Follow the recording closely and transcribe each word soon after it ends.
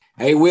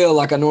Hey, Will,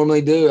 like I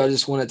normally do, I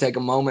just want to take a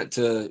moment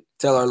to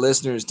tell our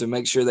listeners to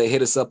make sure they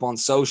hit us up on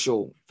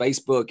social,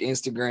 Facebook,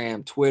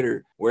 Instagram,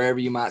 Twitter, wherever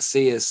you might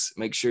see us.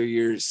 Make sure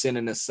you're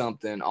sending us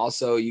something.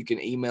 Also, you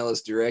can email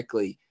us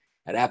directly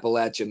at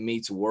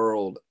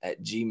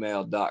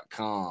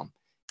appalachiameetsworld@gmail.com.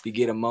 If you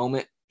get a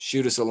moment,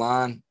 shoot us a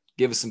line,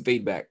 give us some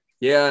feedback.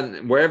 Yeah,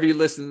 and wherever you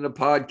listen to the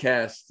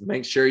podcast,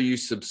 make sure you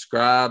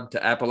subscribe to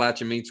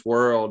Appalachia Meets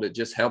World. It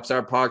just helps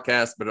our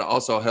podcast, but it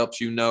also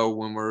helps you know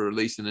when we're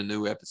releasing a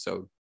new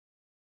episode.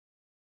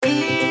 I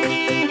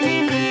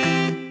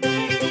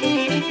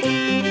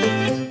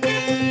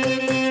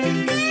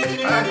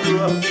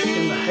grew up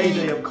in the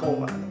heyday of coal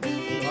mining.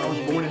 I was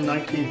born in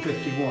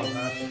 1951.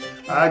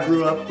 I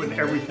grew up when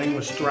everything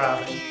was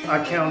thriving.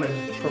 I counted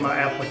for my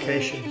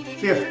application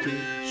 50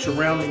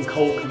 surrounding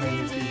coal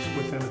communities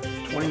within a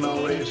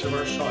 20-mile radius of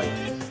our site,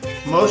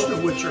 most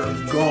of which are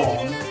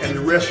gone and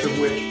the rest of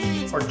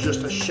which are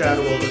just a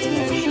shadow of the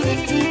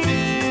conversation.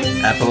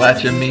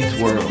 Appalachia Meets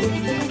World,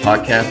 a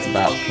podcast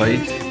about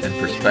place and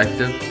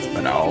perspective,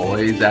 but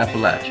always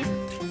Appalachian.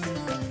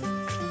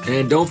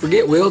 And don't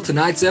forget, Will,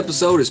 tonight's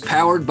episode is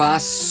powered by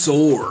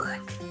SOAR.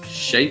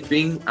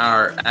 Shaping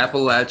our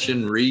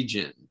Appalachian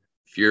region.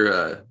 If you're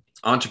an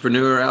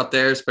entrepreneur out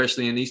there,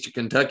 especially in Eastern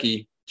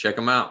Kentucky, check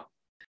them out.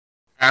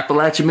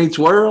 Appalachia Meets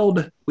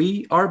World.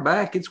 We are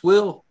back. It's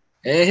Will.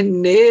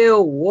 And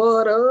Neil,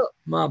 what up,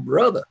 my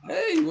brother?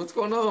 Hey, what's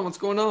going on? What's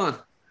going on?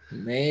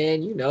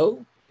 Man,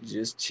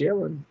 just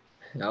chilling.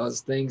 How's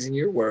things in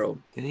your world?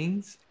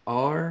 Things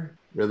are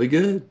really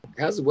good.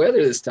 How's the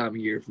weather this time of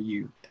year for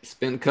you? It's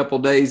been a couple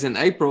days in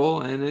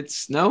April and it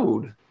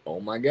snowed. Oh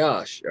my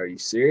gosh, are you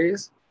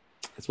serious?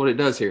 That's what it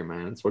does here,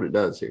 man. That's what it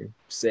does here.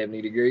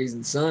 70 degrees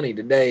and sunny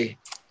today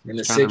in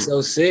the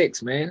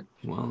 606, man.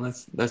 Well,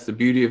 that's the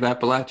beauty of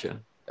Appalachia.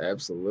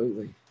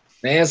 Absolutely.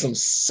 Man, some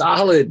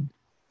solid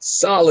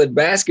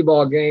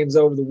basketball games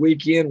over the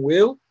weekend,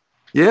 Will.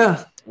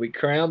 Yeah. We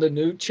crowned a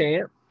new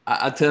champ.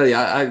 I tell you,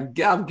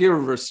 I'll give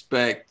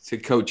respect to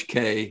Coach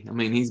K. I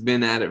mean, he's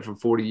been at it for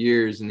 40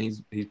 years, and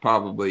he's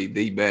probably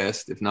the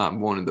best, if not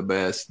one of the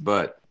best.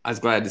 But I was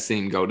glad to see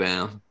him go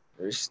down.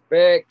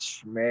 Respect,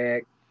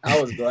 schmack.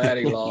 I was glad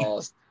he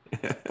lost.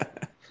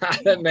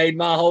 That made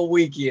my whole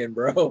weekend,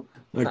 bro.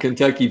 A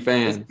Kentucky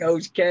fan. It's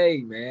Coach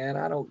K, man.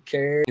 I don't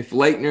care. If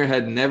Laettner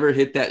had never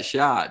hit that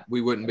shot,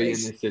 we wouldn't be in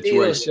this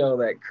situation. Still show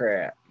that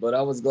crap, but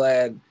I was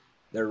glad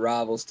their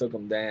rivals took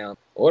them down.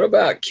 What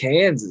about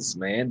Kansas,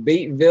 man?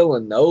 Beating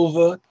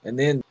Villanova and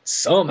then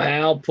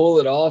somehow pull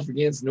it off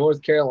against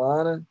North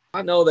Carolina.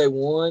 I know they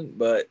won,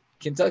 but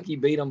Kentucky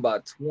beat them by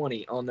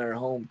 20 on their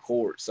home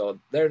court, so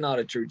they're not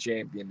a true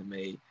champion to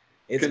me.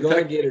 It's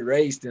going to get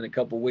erased in a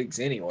couple weeks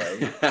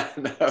anyway.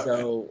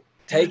 So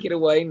take it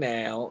away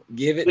now.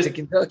 Give it to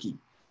Kentucky.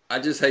 I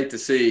just hate to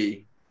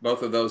see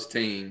both of those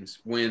teams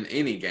win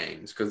any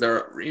games because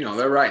they're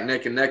right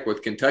neck and neck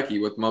with Kentucky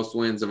with most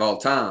wins of all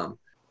time.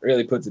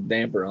 Really puts a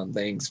damper on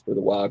things for the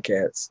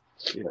Wildcats.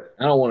 Yeah.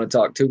 I don't want to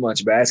talk too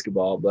much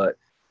basketball, but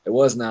it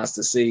was nice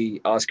to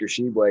see Oscar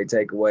Tshiebwe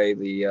take away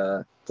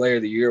the Player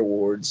of the Year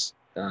awards.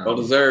 Well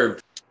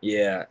deserved.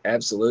 Yeah,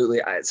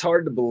 absolutely. It's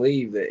hard to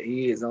believe that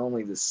he is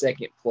only the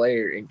second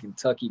player in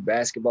Kentucky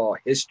basketball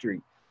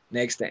history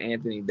next to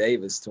Anthony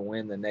Davis to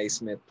win the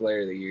Naismith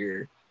Player of the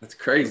Year. That's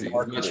crazy.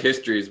 As much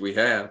history as we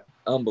have.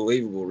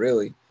 Unbelievable,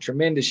 really.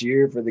 Tremendous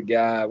year for the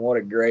guy. What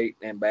a great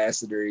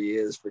ambassador he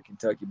is for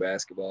Kentucky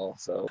basketball.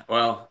 So,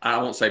 well, I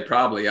won't say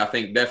probably. I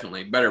think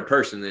definitely better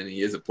person than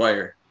he is a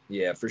player.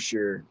 Yeah, for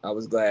sure. I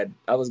was glad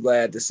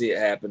to see it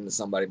happen to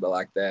somebody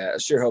like that. I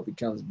sure hope he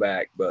comes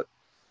back, but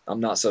I'm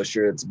not so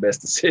sure it's the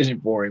best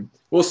decision for him.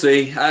 We'll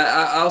see.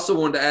 I also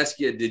wanted to ask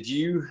you, did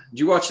you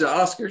watch the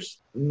Oscars?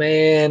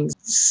 Man,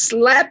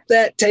 slap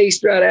that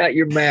taste right out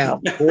your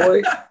mouth,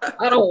 boy.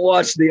 I don't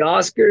watch the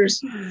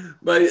Oscars.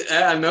 But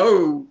I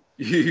know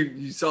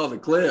you saw the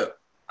clip.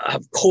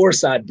 Of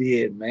course I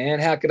did, man.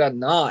 How could I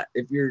not?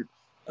 If you're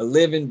a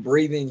living,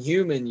 breathing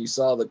human, you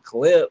saw the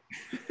clip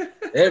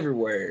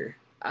everywhere.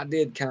 I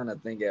did kind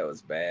of think that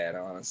was bad,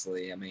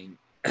 honestly. I mean,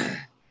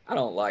 I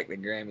don't like the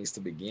Grammys to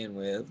begin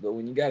with, but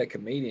when you got a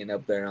comedian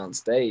up there on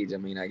stage,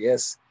 I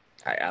guess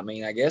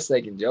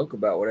they can joke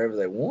about whatever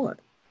they want,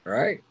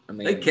 right? I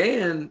mean, they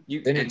can.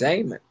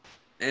 Entertainment.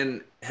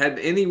 And had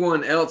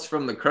anyone else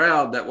from the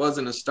crowd that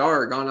wasn't a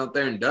star gone up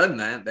there and done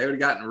that, they would have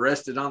gotten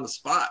arrested on the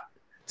spot.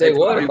 Tell you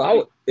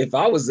what, if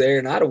I was there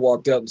and I'd have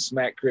walked up and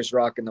smacked Chris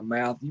Rock in the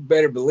mouth, you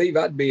better believe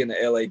I'd be in the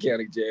L.A.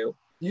 County jail.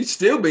 You'd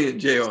still be in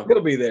jail.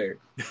 Still be there.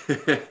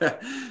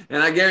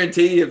 And I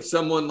guarantee if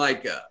someone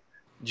like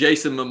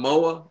Jason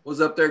Momoa was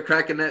up there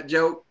cracking that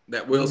joke,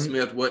 that Will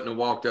Smith wouldn't have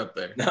walked up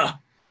there.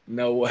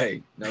 No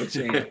way. No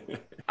chance.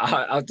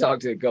 I've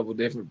talked to a couple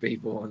different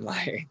people and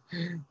like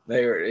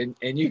they were,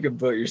 and you can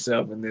put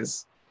yourself in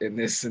this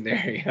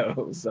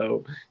scenario.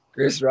 So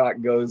Chris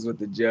Rock goes with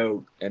the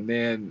joke and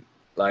then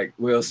like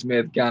Will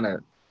Smith kind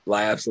of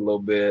laughs a little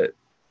bit.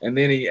 And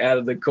then he, out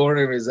of the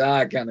corner of his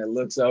eye, kind of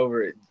looks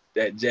over at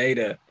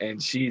Jada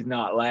and she's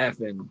not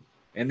laughing.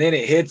 And then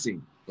it hits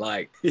him.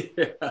 Like,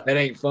 Yeah. that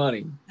ain't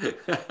funny.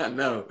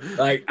 No.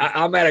 Like,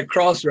 I'm at a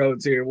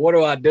crossroads here. What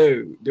do I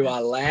do? Do I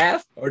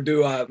laugh or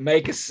do I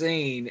make a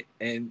scene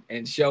and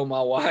show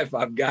my wife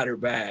I've got her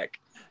back?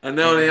 I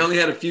know they only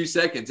had a few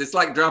seconds. It's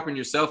like dropping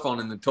your cell phone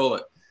in the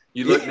toilet.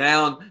 You look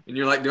down and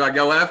you're like, do I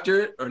go after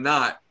it or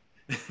not?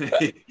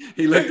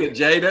 He looked at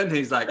Jada and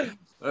he's like,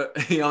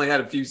 he only had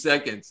a few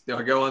seconds. Do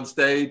I go on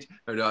stage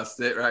or do I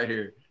sit right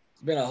here?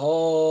 It's made a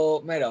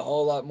whole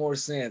lot more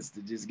sense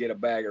to just get a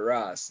bag of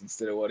rice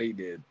instead of what he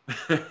did.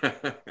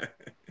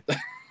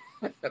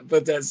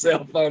 Put that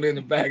cell phone in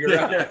the bag of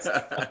rice.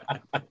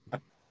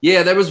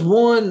 Yeah, there was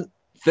one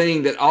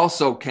thing that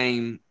also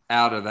came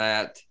out of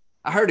that.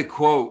 I heard a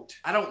quote.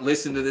 I don't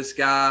listen to this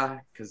guy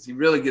because he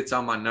really gets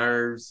on my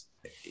nerves.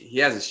 He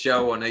has a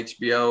show on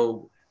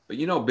HBO, but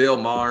you know Bill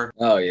Maher?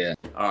 Oh, yeah.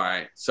 All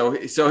right. So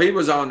he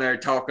was on there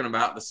talking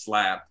about the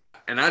slap,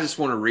 and I just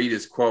want to read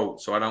his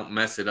quote so I don't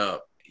mess it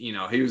up. You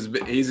know, he's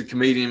a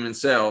comedian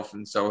himself,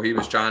 and so he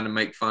was trying to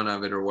make fun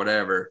of it or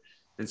whatever.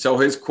 And so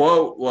his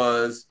quote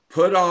was,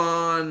 "Put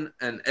on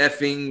an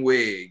effing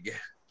wig.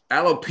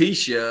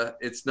 Alopecia,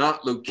 it's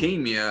not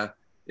leukemia.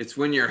 It's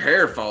when your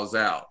hair falls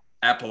out.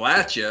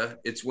 Appalachia,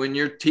 it's when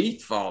your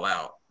teeth fall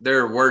out. There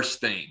are worse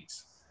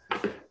things."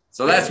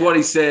 So that's what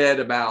he said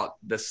about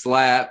the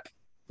slap.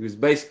 He was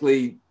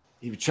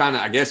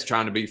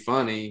trying to be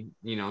funny,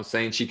 you know,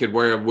 saying she could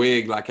wear a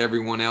wig like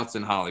everyone else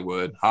in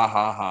Hollywood. Ha,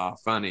 ha, ha,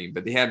 funny.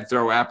 But they had to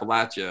throw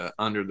Appalachia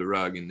under the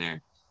rug in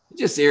there. It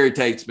just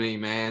irritates me,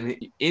 man.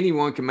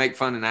 Anyone can make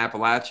fun of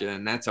Appalachia,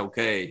 and that's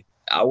okay.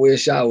 I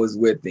wish I was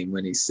with him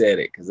when he said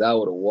it, because I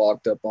would have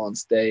walked up on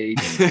stage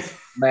and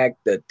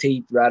smacked the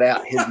teeth right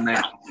out his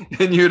mouth.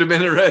 And you would have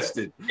been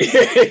arrested.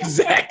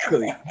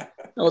 Exactly.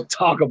 Don't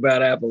talk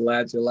about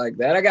Appalachia like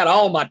that. I got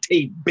all my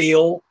teeth,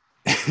 Bill.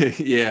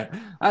 Yeah,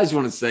 I just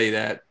want to say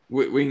that.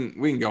 We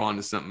can go on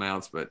to something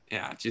else, but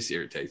yeah, it just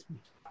irritates me.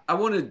 I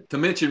wanted to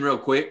mention real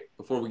quick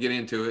before we get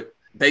into it,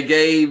 they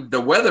gave the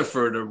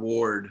Weatherford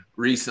Award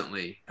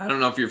recently. I don't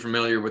know if you're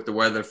familiar with the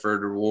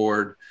Weatherford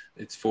Award.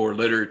 It's for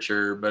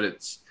literature, but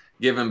it's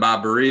given by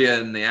Berea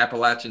and the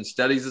Appalachian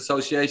Studies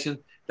Association.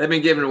 They've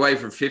been giving away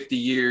for 50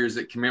 years.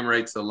 It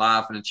commemorates the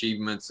life and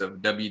achievements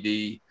of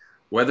W.D.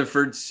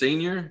 Weatherford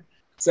Sr.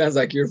 Sounds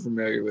like you're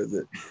familiar with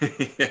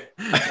it.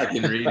 I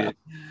can read it.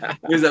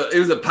 He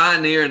was a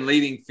pioneer and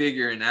leading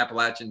figure in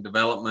Appalachian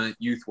development,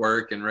 youth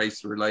work, and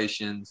race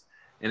relations.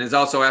 And is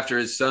also after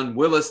his son,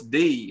 Willis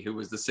D., who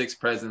was the 6th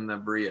president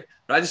of Berea.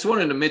 But I just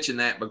wanted to mention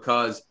that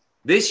because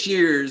this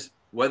year's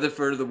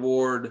Weatherford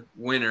Award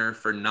winner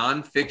for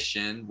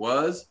nonfiction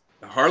was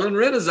the Harlan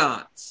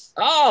Renaissance.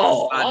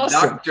 Oh,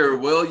 awesome. Dr.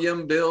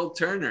 William Bill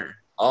Turner.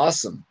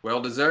 Awesome.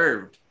 Well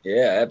deserved.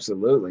 Yeah,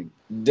 absolutely.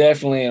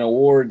 Definitely an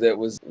award that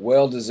was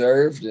well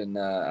deserved. And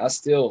I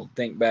still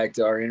think back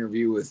to our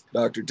interview with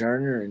Dr.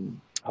 Turner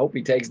and hope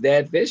he takes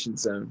Dad fishing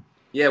soon.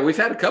 Yeah, we've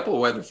had a couple of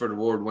Weatherford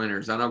Award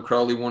winners. I know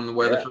Crowley won the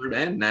Weatherford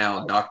and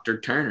now Dr.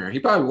 Turner. He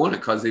probably won it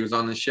because he was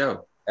on the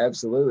show.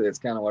 Absolutely. It's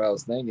kind of what I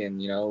was thinking.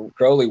 You know,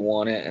 Crowley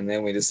won it, and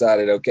then we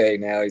decided, okay,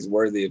 now he's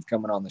worthy of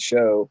coming on the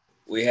show.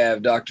 We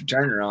have Dr.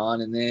 Turner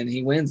on, and then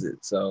he wins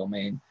it. So, I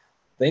mean,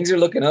 things are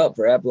looking up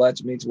for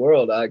Appalachia Meets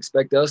World. I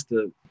expect us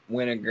to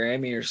win a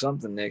Grammy or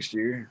something next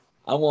year.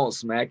 I won't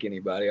smack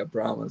anybody, I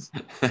promise.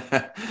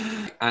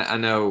 I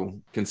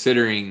know,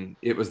 considering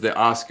it was the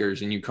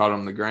Oscars and you called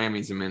them the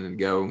Grammys a minute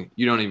ago,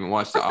 you don't even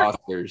watch the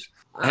Oscars.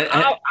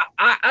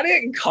 I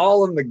didn't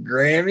call them the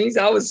Grammys.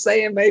 I was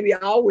saying maybe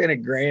I'll win a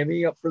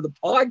Grammy up for the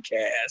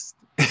podcast.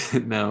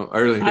 No,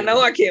 earlier. I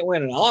know I can't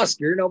win an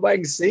Oscar. Nobody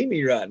can see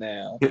me right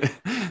now.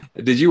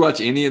 Did you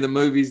watch any of the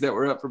movies that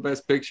were up for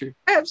Best Picture?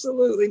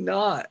 Absolutely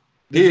not.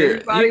 Did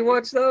anybody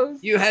watch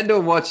those? You had to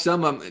watch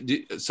some of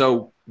them.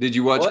 So did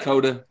you watch What?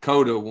 Coda?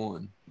 Coda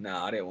 1. No,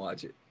 I didn't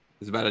watch it.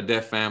 It's about a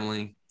deaf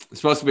family.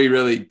 It's supposed to be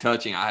really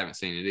touching. I haven't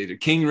seen it either.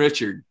 King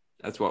Richard.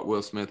 That's what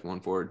Will Smith won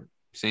for.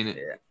 Seen it?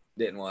 Yeah,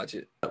 didn't watch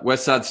it.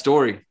 West Side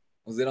Story.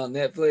 Was it on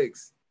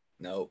Netflix?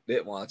 No,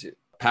 didn't watch it.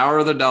 Power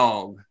of the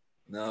Dog.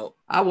 No.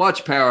 I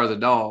watched Power of the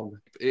Dog.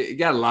 It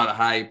got a lot of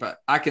hype.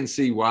 I can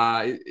see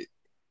why.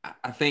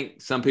 I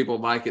think some people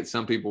like it.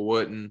 Some people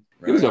wouldn't.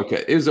 Right. It was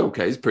okay. It was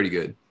okay. It's pretty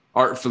good.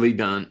 Artfully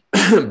done.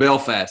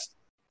 Belfast.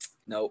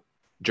 Nope.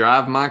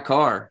 Drive My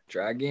Car.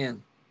 Try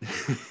again.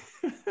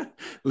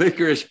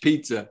 Licorice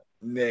Pizza.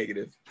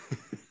 Negative.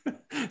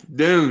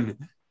 Dune.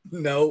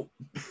 Nope.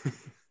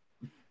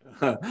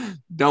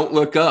 Don't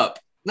Look Up.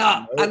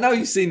 No, Nope. I know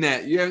you've seen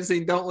that. You haven't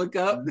seen Don't Look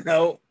Up?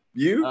 Nope.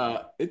 You?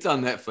 It's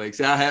on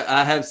Netflix.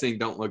 I have seen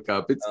Don't Look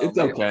Up. It's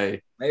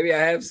okay. Maybe I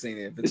have seen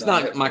it. It's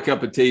not my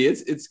cup of tea.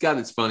 It's got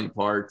its funny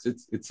parts.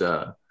 It's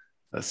a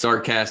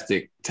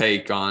sarcastic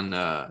take on.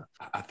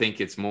 I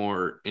think it's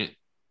more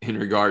in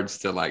regards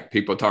to like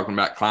people talking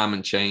about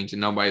climate change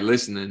and nobody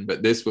listening.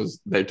 But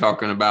they're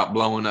talking about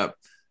blowing up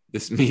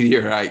this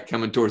meteorite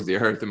coming towards the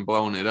earth and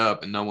blowing it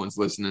up, and no one's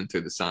listening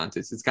to the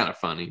scientists. It's kind of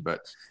funny,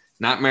 but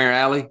Nightmare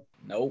Alley.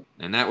 Nope.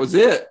 And that was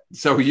it.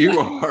 So you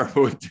are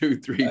 1,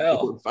 2, 3,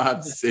 Well. 4,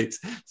 5, 6,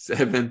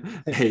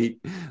 7,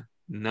 8,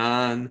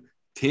 9,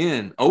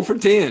 10. 0 for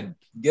 10.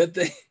 Good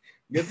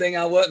Good thing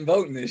I wasn't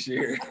voting this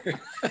year.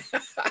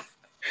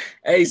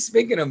 Hey,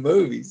 speaking of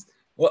movies,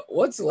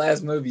 what's the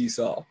last movie you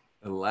saw?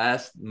 The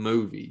last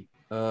movie.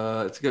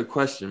 It's a good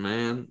question,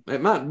 man.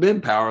 It might have been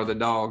Power of the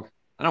Dog.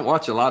 I don't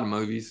watch a lot of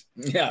movies.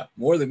 Yeah,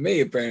 more than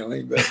me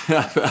apparently. But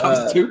I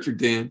was 2 for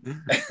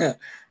 10.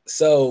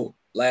 So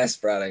last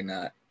Friday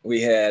night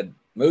we had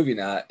movie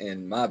night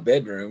in my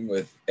bedroom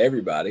with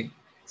everybody.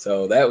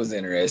 So that was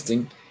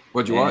interesting.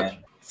 What'd you watch?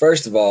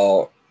 First of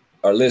all,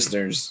 our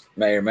listeners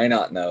may or may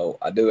not know,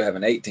 I do have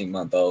an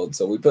 18-month-old.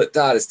 So we put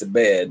Titus to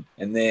bed,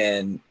 and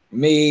then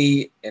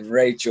me and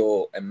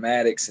Rachel and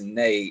Maddox and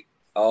Nate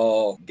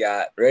all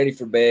got ready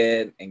for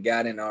bed and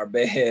got in our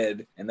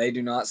bed, and they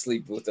do not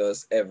sleep with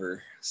us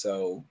ever.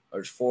 So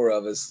there's 4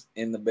 of us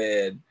in the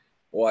bed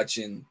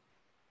watching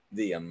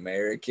The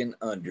American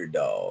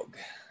Underdog.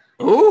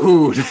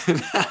 Ooh,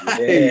 nice.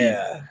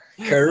 Yeah,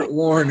 Kurt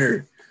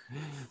Warner.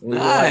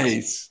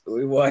 Nice.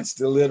 We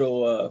watched a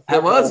little How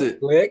was it?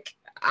 Flick.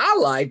 I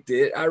liked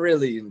it. I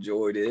really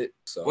enjoyed it.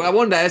 So Well, I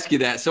wanted to ask you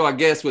that. So I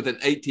guess with an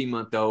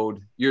 18-month-old,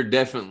 you're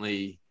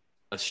definitely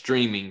a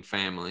streaming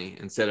family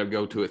instead of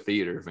go to a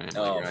theater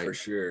family, right? For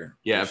sure.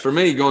 Yeah, for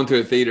me, going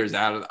to a theater is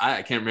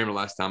I can't remember the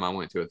last time I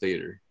went to a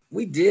theater.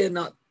 We did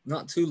not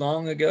too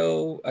long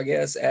ago, I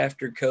guess,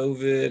 after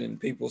COVID and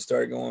people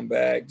started going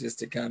back just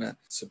to kind of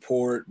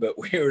support, but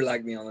we were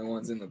like the only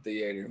ones in the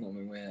theater when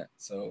we went.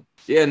 So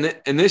yeah,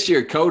 and this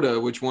year Coda,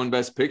 which won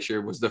Best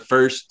Picture, was the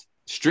first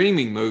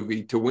streaming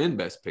movie to win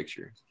Best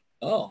Picture.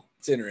 Oh,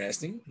 it's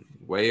interesting.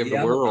 Way of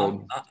the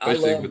world,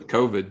 especially with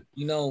COVID.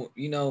 You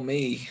know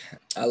me.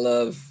 I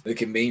love the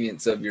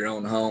convenience of your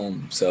own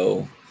home.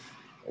 So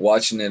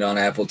watching it on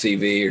Apple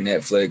TV or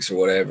Netflix or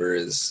whatever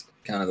is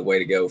kind of the way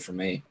to go for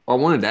me. Well,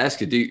 I wanted to ask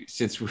you,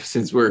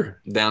 since we're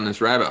down this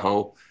rabbit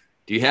hole,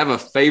 do you have a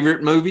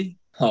favorite movie?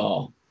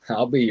 Oh,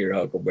 I'll be your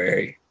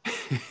Huckleberry.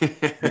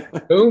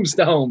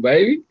 Tombstone,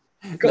 baby.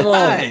 Come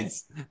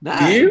Nice.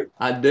 You?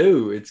 I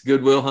do. It's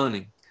Good Will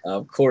Hunting.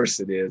 Of course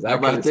it is. How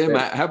about them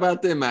apples? How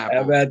about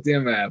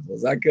them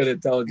apples? I could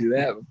have told you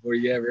that before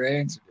you ever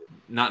answered it.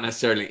 Not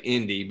necessarily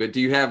indie, but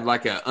do you have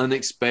like an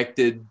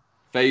unexpected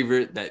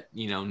favorite that,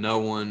 no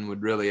one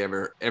would really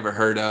ever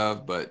heard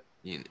of, but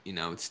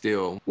it's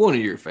still one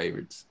of your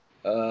favorites?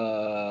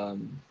 Fargo.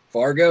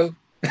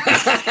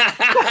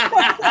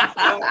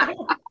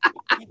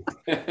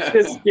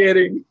 Just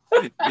kidding.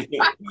 A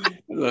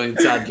little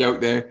inside joke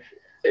there.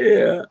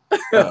 Yeah.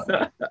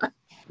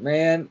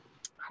 Man,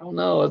 I don't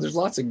know. There's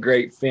lots of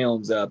great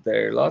films out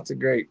there. Lots of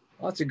great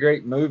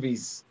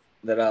movies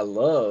that I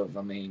love.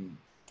 I mean,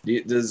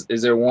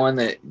 is there one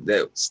that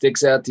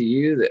sticks out to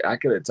you? That I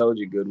could have told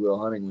you Good Will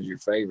Hunting was your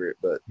favorite,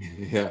 but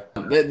yeah,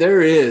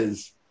 there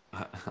is.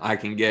 I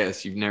can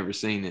guess you've never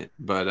seen it,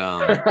 but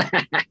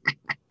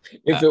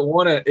if it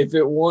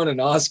won an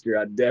Oscar,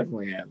 I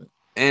definitely haven't.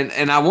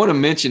 And I want to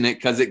mention it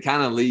because it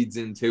kind of leads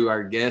into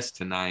our guest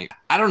tonight.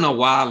 I don't know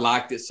why I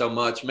liked it so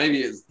much.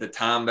 Maybe it's the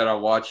time that I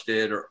watched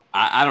it, or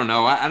I don't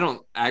know. I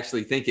don't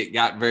actually think it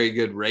got very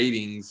good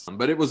ratings,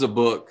 but it was a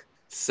book,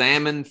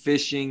 Salmon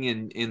Fishing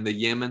in the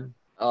Yemen.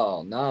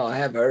 Oh, no, I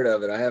have heard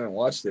of it. I haven't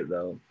watched it,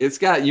 though. It's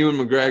got Ewan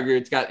McGregor.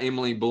 It's got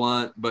Emily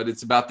Blunt, but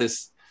it's about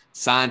this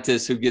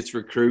scientist who gets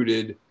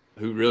recruited,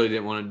 who really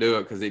didn't want to do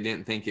it because they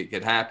didn't think it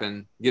could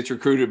happen, gets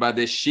recruited by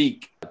this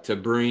sheik to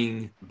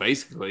bring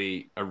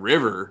basically a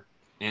river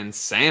and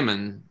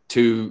salmon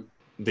to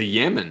the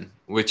Yemen,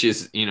 which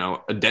is,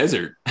 a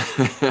desert.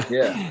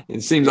 Yeah.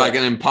 It seems like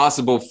an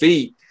impossible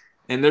feat.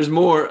 And there's a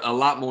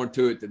lot more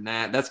to it than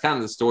that. That's kind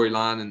of the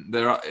storyline. And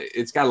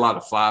it's got a lot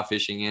of fly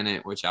fishing in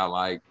it, which I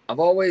like. I've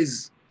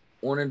always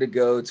wanted to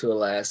go to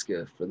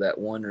Alaska for that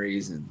one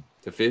reason.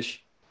 To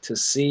fish? To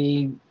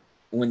see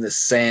when the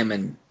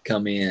salmon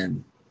come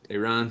in. They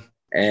run.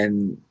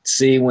 And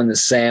see when the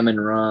salmon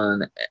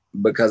run,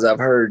 because I've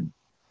heard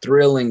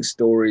thrilling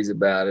stories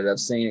about it. I've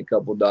seen a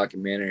couple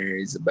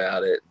documentaries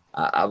about it.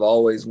 I've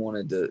always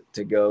wanted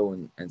to go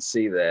and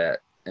see that,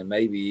 and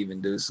maybe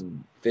even do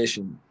some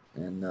fishing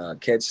and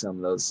catch some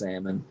of those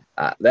salmon.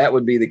 That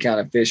would be the kind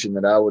of fishing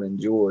that I would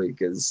enjoy,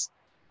 because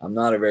I'm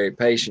not a very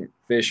patient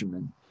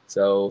fisherman.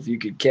 So if you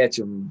could catch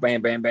them,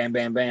 bam, bam, bam,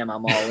 bam, bam,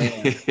 I'm all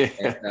in.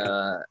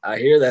 And I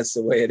hear that's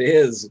the way it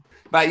is.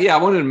 But yeah, I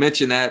wanted to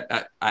mention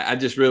that. I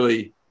just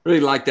really, really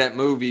like that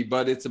movie,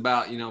 but it's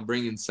about,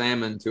 bringing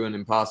salmon to an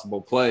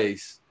impossible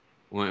place.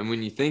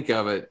 When you think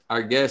of it,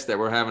 our guest that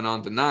we're having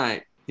on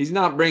tonight, he's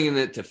not bringing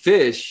it to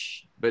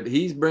fish, but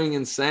he's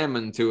bringing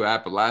salmon to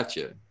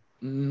Appalachia.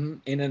 Mm-hmm.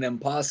 In an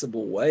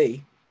impossible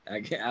way.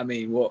 I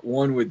mean, what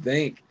one would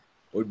think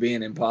would be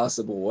an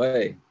impossible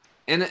way.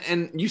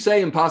 And you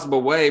say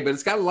impossible way, but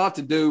it's got a lot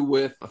to do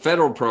with a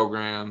federal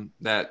program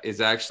that is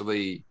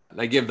actually,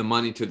 they give the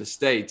money to the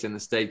states, and the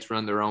states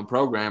run their own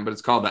program, but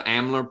it's called the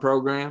AMLR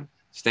program.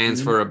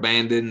 Stands for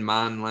Abandoned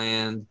Mine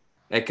Land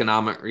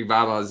Economic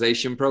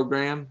Revitalization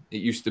Program.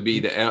 It used to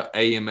be the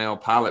AML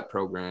pilot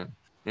program.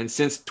 And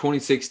since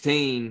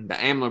 2016, the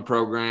AMLR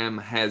program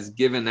has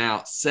given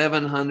out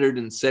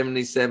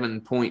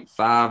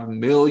 $777.5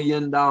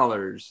 million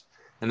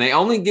And they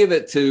only give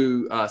it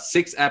to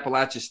 6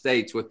 Appalachia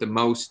states with the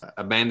most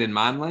abandoned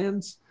mine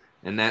lands,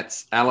 and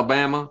that's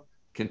Alabama,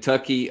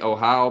 Kentucky,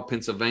 Ohio,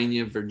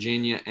 Pennsylvania,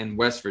 Virginia, and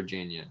West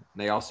Virginia.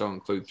 They also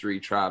include 3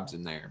 tribes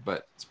in there.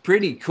 But it's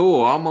pretty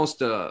cool.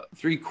 Almost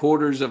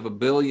 $750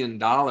 million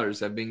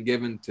have been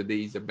given to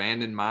these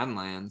abandoned mine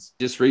lands.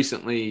 Just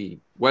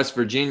recently, West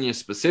Virginia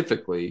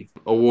specifically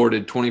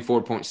awarded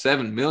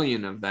 $24.7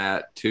 million of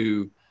that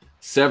to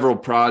several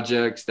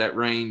projects that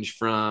range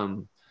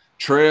from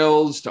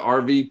trails to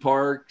RV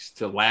parks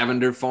to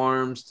lavender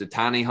farms to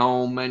tiny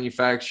home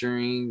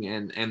manufacturing,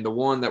 and the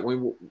one that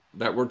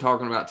we're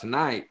talking about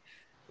tonight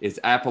is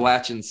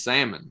Appalachian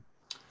salmon.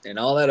 And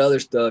all that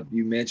other stuff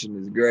you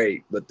mentioned is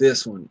great, but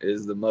this one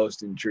is the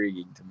most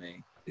intriguing to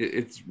me.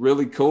 It's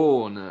really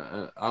cool,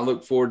 and I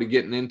look forward to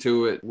getting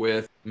into it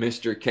with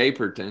Mr.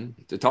 Caperton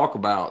to talk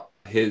about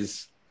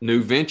his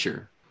new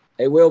venture.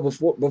 Hey, Will,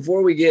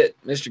 before we get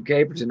Mr.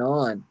 Caperton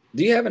on,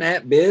 do you have an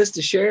app biz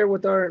to share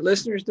with our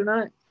listeners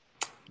tonight?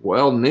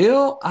 Well,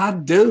 Neil, I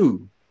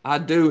do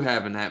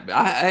have an app.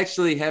 I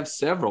actually have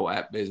several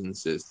app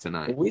businesses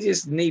tonight. Well, we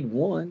just need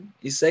one.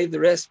 You save the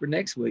rest for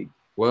next week.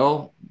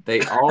 Well, they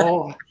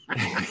all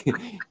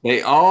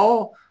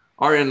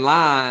are in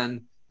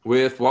line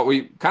with what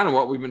we've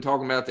been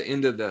talking about at the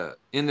end of the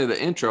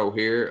intro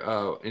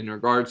here in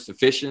regards to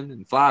fishing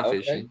and fly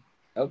fishing.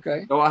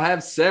 Okay. So I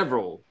have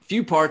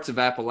few parts of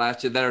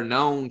Appalachia that are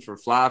known for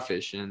fly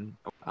fishing.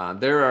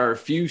 There are a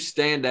few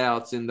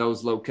standouts in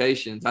those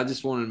locations. I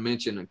just wanted to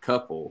mention a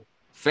couple.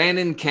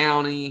 Fannin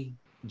County,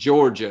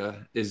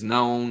 Georgia is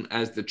known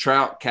as the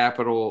trout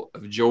capital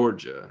of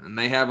Georgia, and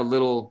they have a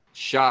little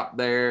shop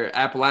there,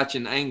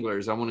 Appalachian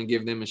Anglers. I want to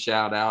give them a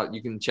shout out.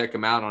 You can check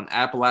them out on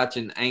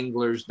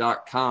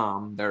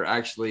AppalachianAnglers.com. They're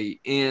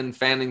actually in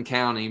Fannin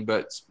County,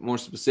 but more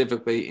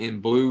specifically in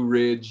Blue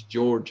Ridge,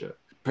 Georgia.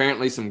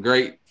 Apparently some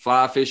great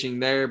fly fishing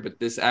there, but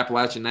this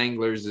Appalachian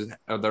Anglers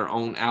are their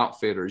own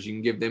outfitters. You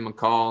can give them a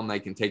call and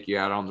they can take you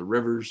out on the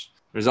rivers.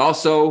 There's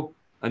also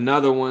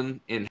another one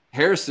in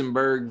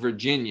Harrisonburg,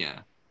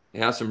 Virginia. They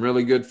have some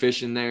really good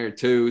fishing there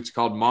too. It's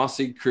called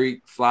Mossy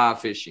Creek Fly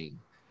Fishing.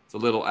 It's a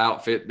little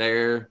outfit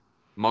there,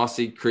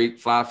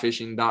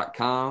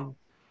 mossycreekflyfishing.com.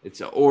 It's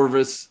an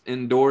Orvis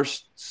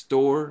endorsed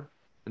store.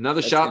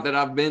 Another shop that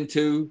I've been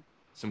to,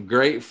 some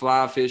great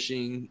fly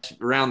fishing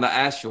around the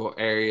Asheville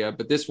area,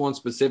 but this one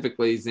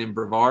specifically is in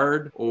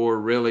Brevard, or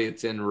really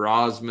it's in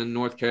Rosman,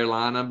 North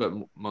Carolina, but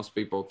most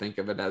people think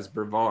of it as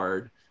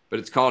Brevard. But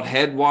it's called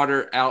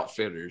Headwater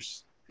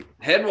Outfitters.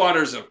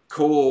 Headwater's a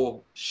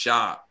cool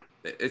shop.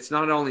 It's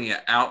not only an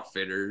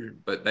outfitter,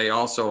 but they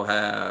also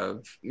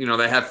have,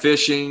 they have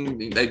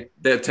fishing.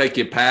 They'll take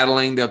you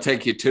paddling, they'll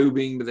take you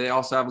tubing, but they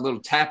also have a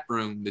little tap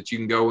room that you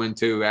can go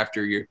into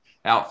after your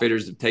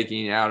outfitters have taken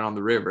you out on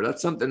the river.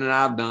 That's something that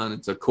I've done.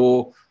 It's a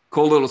cool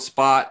little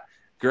spot,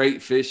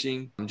 great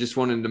fishing. I just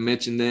wanted to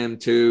mention them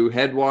too,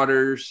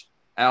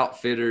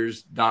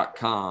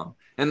 headwatersoutfitters.com.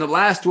 And the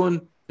last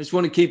one, just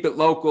want to keep it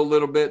local a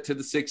little bit to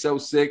the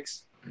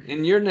 606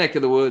 in your neck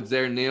of the woods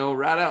there, Neil,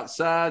 right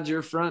outside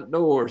your front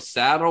door.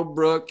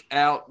 Saddlebrook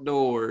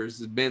Outdoors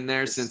has been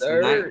there since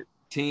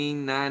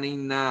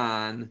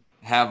 1999.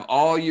 Have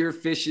all your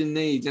fishing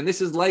needs. And this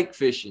is lake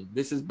fishing.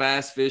 This is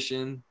bass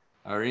fishing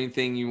or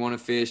anything you want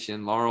to fish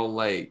in Laurel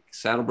Lake.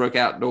 Saddlebrook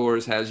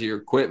Outdoors has your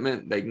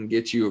equipment. They can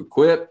get you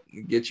equipped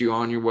and get you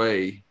on your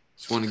way.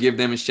 Just want to give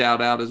them a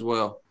shout out as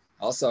well.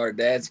 Also our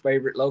dad's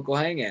favorite local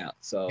hangout.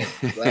 So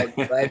glad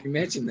you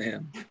mentioned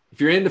them. If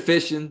you're into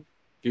fishing,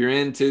 if you're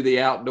into the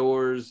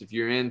outdoors, if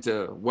you're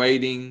into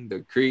wading the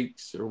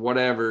creeks or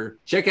whatever,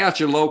 check out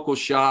your local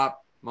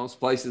shop. Most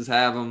places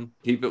have them.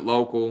 Keep it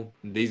local.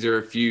 These are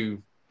a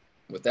few.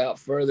 Without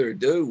further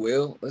ado,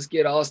 Will, let's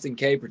get Austin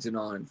Caperton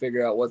on and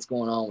figure out what's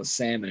going on with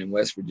salmon in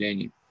West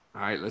Virginia.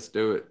 All right, let's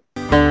do it.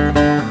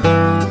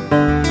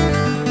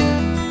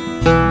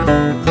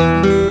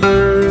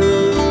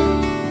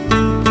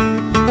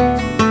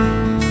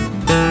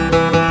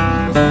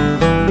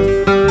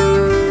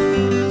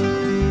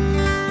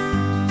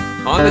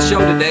 On the show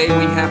today,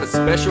 we have a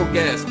special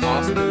guest,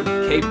 Austin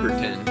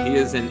Caperton. He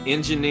is an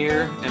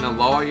engineer and a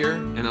lawyer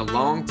and a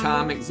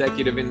longtime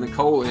executive in the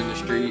coal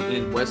industry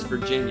in West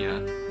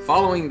Virginia.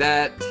 Following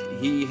that,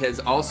 he has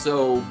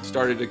also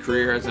started a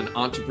career as an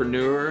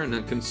entrepreneur and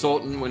a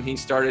consultant when he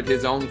started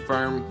his own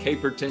firm,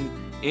 Caperton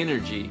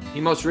Energy.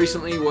 He most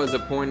recently was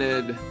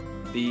appointed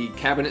the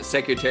Cabinet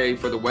Secretary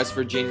for the West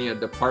Virginia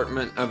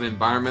Department of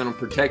Environmental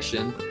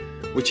Protection,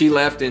 which he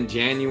left in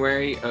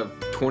January of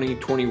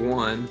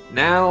 2021.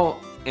 Now,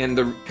 and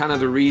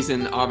the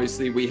reason,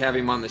 obviously, we have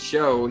him on the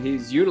show,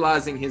 he's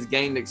utilizing his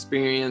gained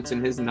experience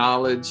and his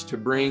knowledge to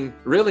bring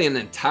really an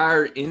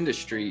entire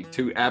industry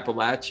to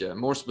Appalachia,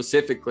 more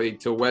specifically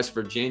to West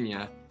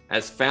Virginia,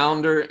 as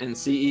founder and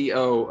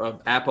CEO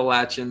of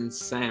Appalachian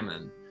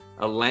Salmon,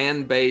 a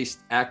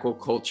land-based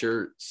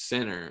aquaculture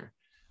center.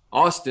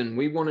 Austin,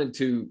 we wanted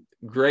to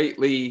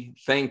greatly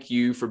thank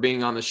you for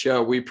being on the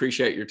show. We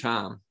appreciate your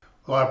time.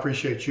 Well, I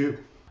appreciate you.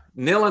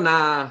 Neil and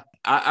I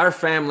Our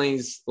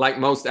families, like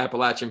most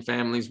Appalachian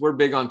families, we're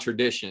big on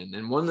tradition.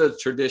 And one of the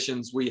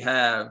traditions we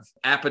have,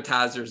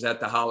 appetizers at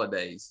the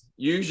holidays.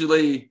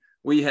 Usually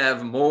we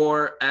have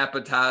more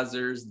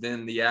appetizers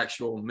than the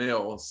actual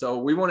meal. So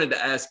we wanted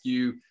to ask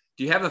you,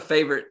 do you have a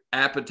favorite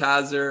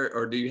appetizer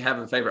or do you have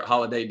a favorite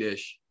holiday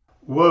dish?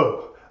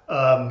 Whoa.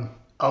 I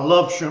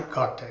love shrimp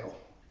cocktail.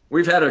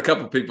 We've had a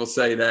couple people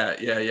say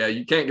that. Yeah.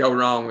 You can't go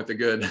wrong with a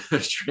good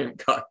shrimp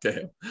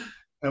cocktail.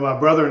 And my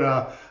brother and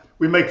I,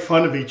 we make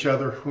fun of each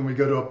other when we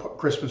go to a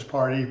Christmas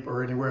party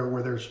or anywhere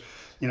where there's,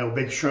 a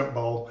big shrimp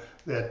bowl,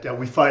 that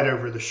we fight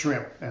over the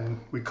shrimp and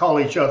we call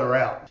each other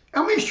out.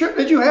 How many shrimp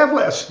did you have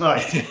last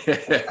night?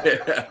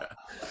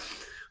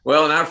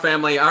 Well, in our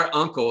family, our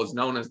uncle is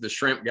known as the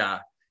shrimp guy.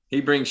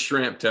 He brings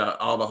shrimp to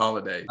all the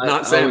holidays.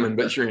 Not salmon,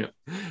 but shrimp.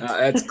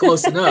 That's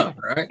close enough,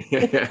 right?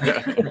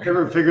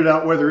 Ever figured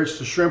out whether it's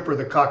the shrimp or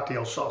the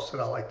cocktail sauce that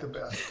I like the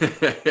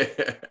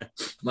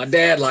best? My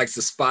dad likes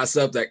to spice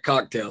up that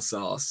cocktail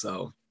sauce,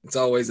 so it's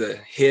always a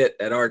hit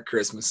at our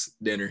Christmas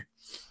dinner,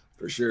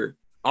 for sure.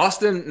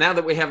 Austin, now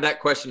that we have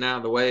that question out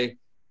of the way,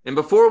 and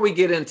before we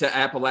get into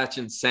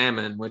Appalachian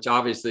salmon, which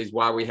obviously is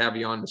why we have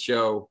you on the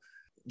show,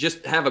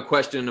 just have a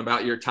question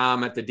about your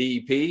time at the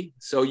DEP.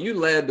 So you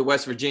led the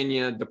West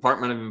Virginia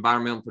Department of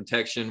Environmental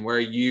Protection,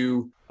 where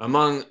you,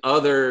 among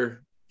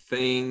other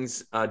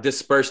things,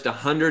 dispersed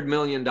 $100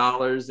 million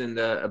in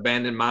the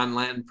abandoned mine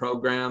land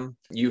program.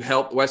 You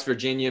helped West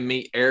Virginia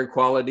meet air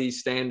quality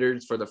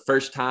standards for the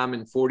first time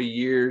in 40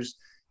 years.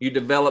 You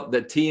developed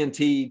the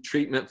TNT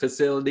treatment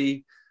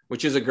facility,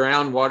 which is a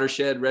ground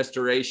watershed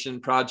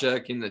restoration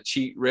project in the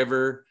Cheat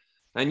River.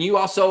 And you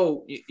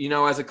also,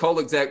 as a coal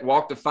exec,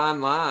 walked a fine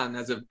line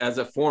as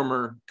a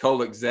former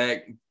coal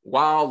exec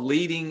while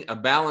leading a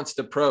balanced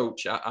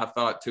approach, I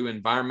thought, to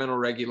environmental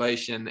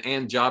regulation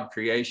and job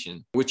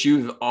creation, which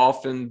you've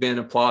often been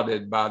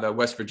applauded by the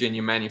West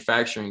Virginia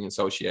Manufacturing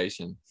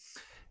Association.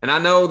 And I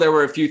know there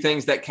were a few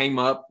things that came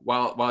up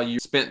while you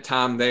spent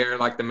time there,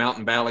 like the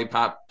Mountain Valley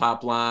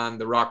pipeline,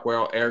 the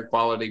Rockwell air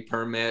quality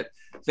permit,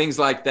 things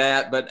like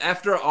that. But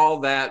after all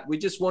that, we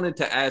just wanted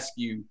to ask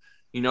you,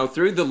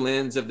 through the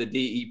lens of the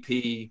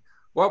DEP,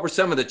 what were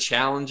some of the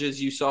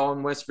challenges you saw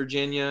in West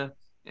Virginia?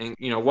 And,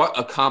 what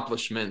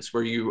accomplishments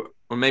were you,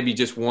 or maybe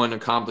just one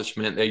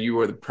accomplishment that you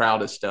were the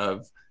proudest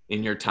of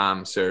in your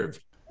time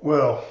served?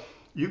 Well,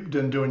 you've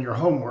been doing your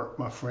homework,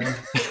 my friend.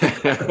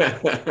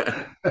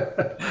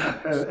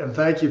 and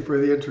thank you for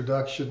the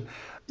introduction.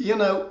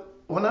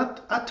 When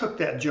I took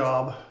that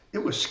job, it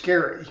was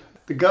scary.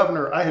 The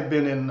governor,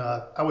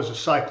 I was a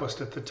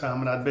cyclist at the time,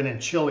 and I'd been in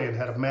Chile and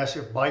had a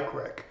massive bike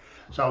wreck.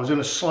 So I was in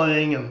a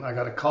sling and I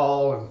got a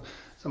call and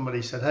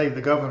somebody said, hey, the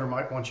governor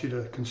might want you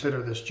to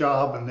consider this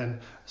job. And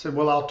then I said,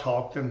 well, I'll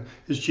talk. Then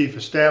his chief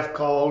of staff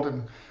called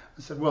and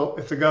I said, well,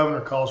 if the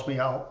governor calls me,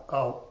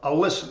 I'll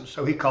listen.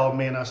 So he called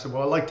me and I said,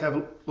 well, I'd like to have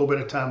a little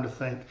bit of time to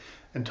think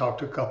and talk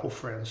to a couple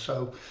friends.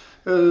 So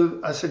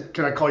I said,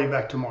 can I call you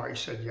back tomorrow? He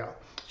said, yeah.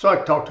 So I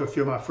talked to a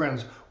few of my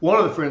friends. One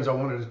of the friends I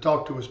wanted to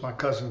talk to was my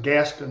cousin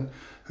Gaston,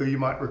 who you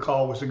might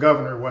recall was the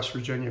governor of West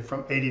Virginia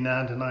from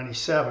 89 to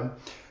 97.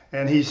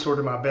 And he's sort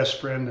of my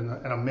best friend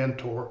and a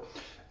mentor.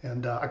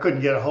 And I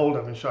couldn't get a hold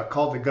of him, so I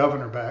called the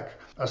governor back.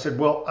 I said,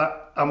 well,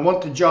 I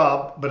want the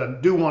job, but I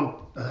do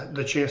want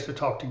the chance to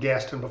talk to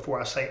Gaston before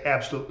I say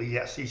absolutely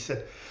yes. He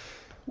said,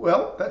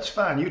 well, that's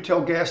fine. You tell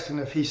Gaston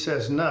if he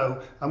says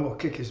no, I'm going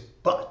to kick his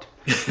butt.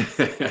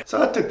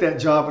 So I took that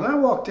job, and I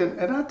walked in,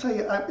 and I tell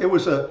you, it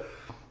was a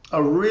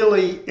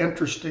really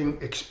interesting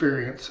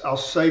experience. I'll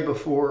say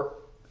before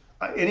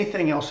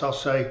anything else I'll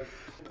say,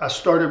 I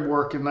started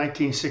work in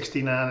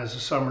 1969 as a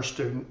summer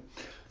student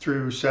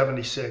through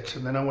 76,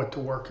 and then I went to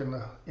work in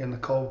the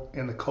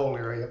coal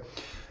area.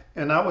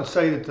 And I would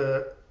say that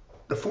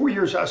the 4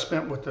 years I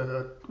spent with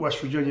the West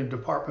Virginia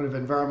Department of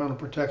Environmental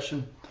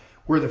Protection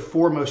were the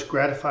 4 most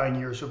gratifying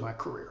years of my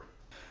career.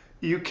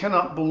 You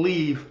cannot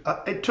believe,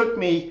 it took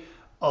me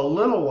a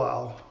little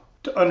while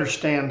to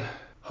understand,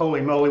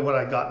 holy moly, what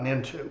I'd gotten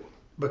into,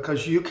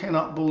 because you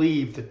cannot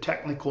believe the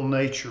technical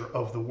nature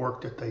of the work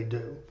that they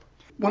do.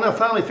 When I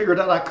finally figured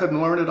out I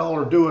couldn't learn it all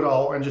or do it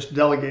all and just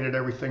delegated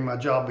everything, my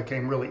job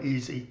became really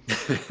easy.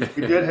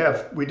 We did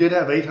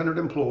have 800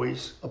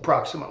 employees,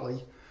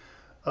 approximately,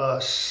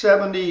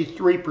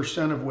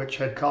 73% of which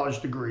had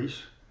college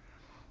degrees.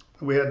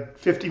 We had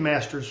 50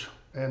 masters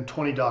and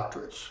 20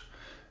 doctorates.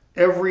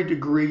 Every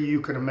degree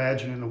you can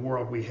imagine in the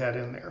world we had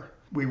in there.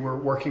 We were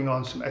working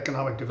on some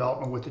economic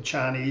development with the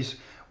Chinese.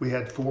 We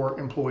had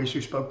 4 employees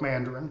who spoke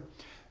Mandarin.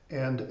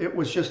 And it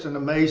was just an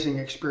amazing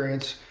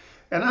experience.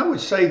 And I would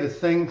say the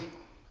thing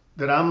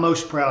that I'm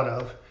most proud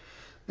of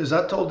is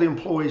I told the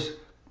employees,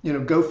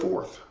 go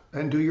forth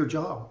and do your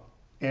job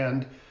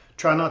and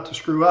try not to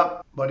screw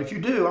up. But if you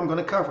do, I'm going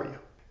to cover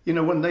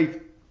you. When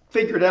they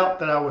figured out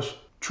that I was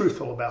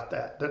truthful about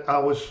that I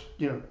was,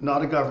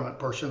 not a government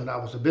person, that I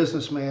was a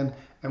businessman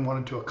and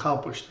wanted to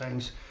accomplish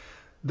things,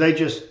 they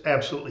just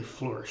absolutely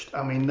flourished.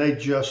 I mean, they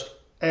just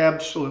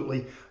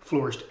absolutely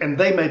flourished. And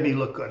they made me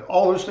look good.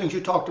 All those things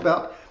you talked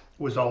about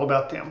was all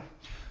about them.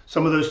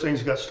 Some of those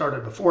things got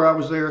started before I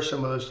was there.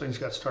 Some of those things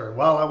got started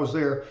while I was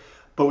there,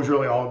 but it was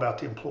really all about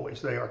the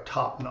employees. They are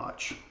top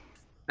notch.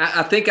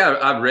 I think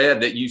I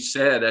read that you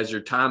said as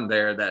your time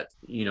there that,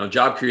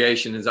 job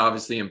creation is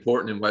obviously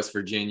important in West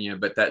Virginia,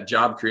 but that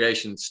job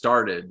creation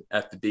started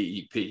at the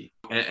DEP.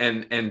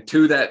 And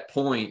to that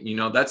point,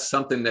 that's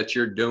something that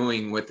you're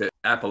doing with the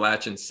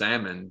Appalachian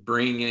salmon,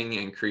 bringing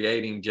and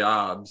creating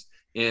jobs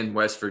in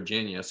West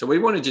Virginia. So we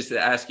wanted just to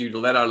ask you to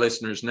let our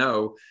listeners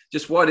know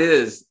just what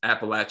is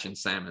Appalachian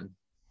salmon?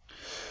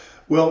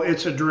 Well,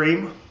 it's a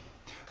dream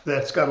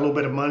that's got a little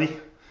bit of money.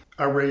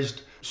 I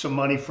raised some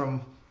money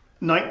from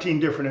 19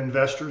 different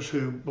investors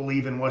who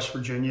believe in West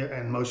Virginia,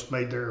 and most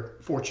made their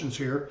fortunes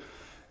here.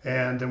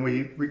 And then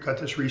we got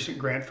this recent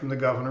grant from the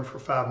governor for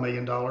 $5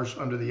 million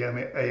under the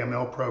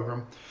AML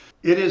program.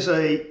 It is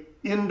a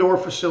indoor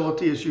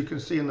facility, as you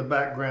can see in the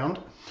background,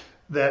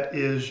 that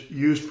is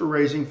used for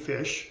raising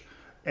fish.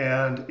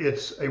 And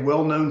it's a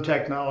well-known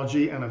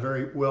technology and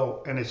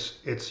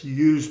it's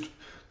used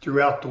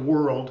throughout the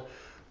world,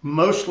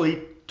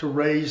 mostly to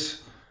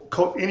raise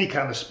any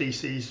kind of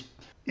species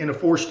in a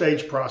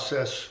 4-stage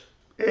process.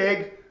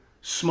 Egg,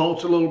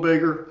 smolt's a little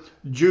bigger,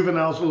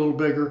 juvenile's a little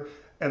bigger,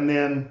 and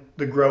then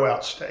the grow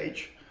out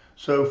stage.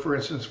 So for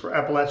instance, for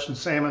Appalachian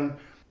salmon,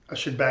 I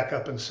should back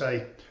up and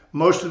say,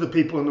 most of the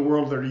people in the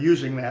world that are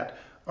using that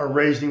are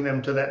raising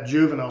them to that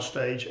juvenile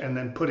stage and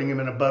then putting them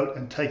in a boat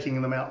and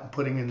taking them out and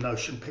putting in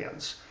ocean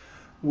pens.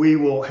 We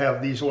will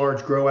have these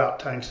large grow out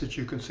tanks that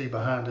you can see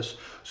behind us.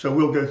 So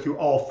we'll go through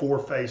all 4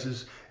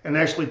 phases and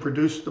actually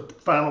produce the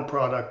final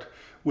product,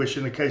 which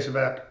in the case of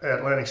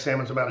Atlantic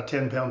salmon is about a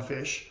 10-pound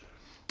fish.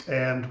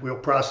 And we'll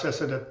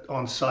process it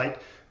on site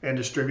and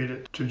distribute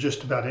it to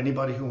just about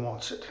anybody who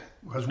wants it.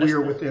 Because we are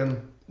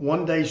within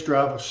 1 day's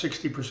drive of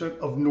 60%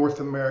 of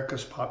North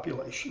America's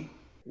population.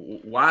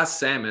 Why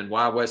salmon?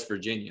 Why West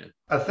Virginia?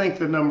 I think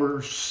the number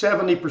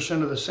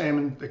 70% of the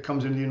salmon that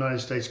comes into the United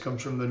States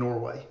comes from the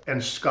Norway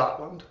and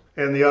Scotland.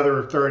 And the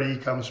other 30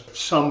 comes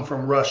some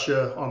from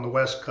Russia on the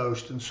West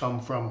Coast and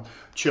some from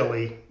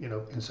Chile,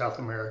 in South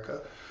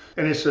America.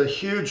 And it's a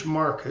huge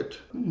market.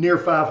 Near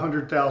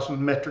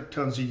 500,000 metric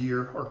tons a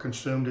year are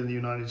consumed in the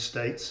United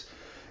States.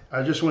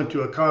 I just went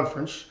to a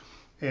conference,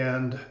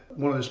 and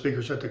one of the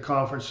speakers at the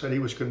conference said he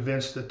was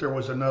convinced that there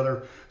was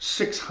another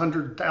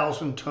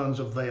 600,000 tons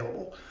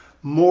available,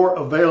 more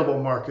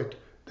available market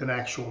than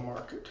actual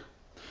market.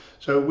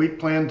 So we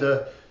plan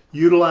to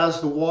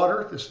utilize the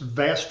water, this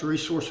vast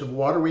resource of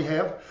water we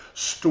have,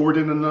 stored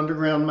in an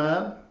underground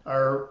mine.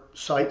 Our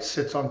site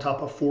sits on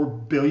top of 4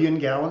 billion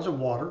gallons of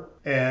water,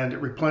 and it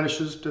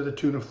replenishes to the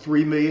tune of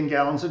 3 million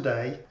gallons a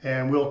day.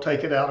 And we'll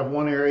take it out of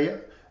one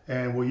area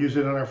and we'll use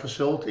it in our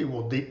facility.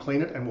 We'll deep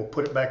clean it and we'll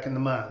put it back in the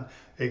mine.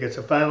 It gets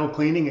a final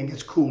cleaning and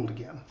gets cooled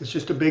again. It's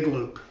just a big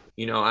loop.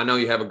 I know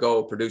you have a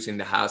goal of producing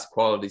the highest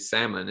quality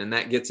salmon, and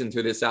that gets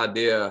into this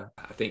idea,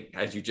 I think,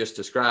 as you just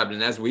described,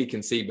 and as we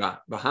can see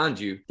behind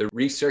you, the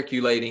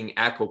recirculating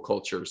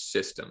aquaculture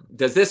system.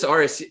 Does this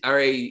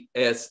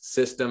RAS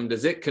system,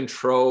 does it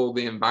control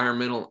the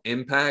environmental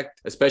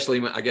impact,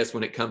 especially, I guess,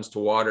 when it comes to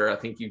water? I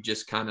think you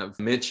just kind of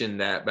mentioned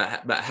that,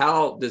 but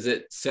how does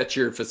it set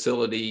your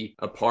facility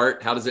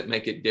apart? How does it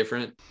make it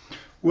different?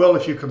 Well,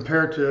 if you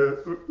compare it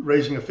to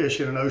raising a fish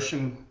in an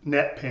ocean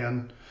net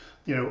pen,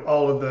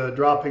 all of the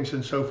droppings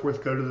and so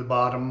forth go to the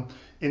bottom.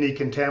 Any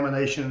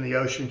contamination in the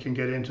ocean can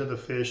get into the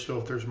fish. So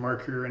if there's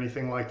mercury or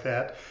anything like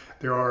that,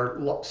 there are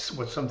what's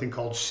something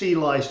called sea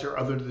lice or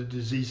other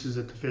diseases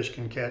that the fish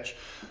can catch.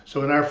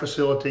 So in our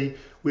facility,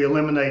 we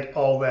eliminate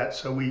all that.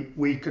 So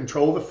we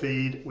control the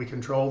feed, we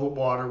control the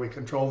water, we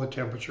control the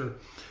temperature.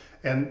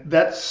 And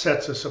that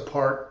sets us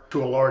apart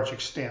to a large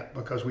extent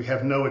because we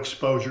have no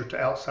exposure to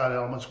outside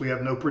elements. We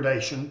have no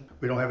predation.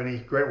 We don't have any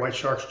great white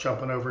sharks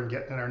jumping over and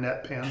getting in our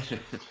net pens.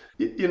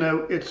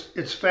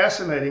 It's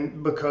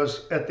fascinating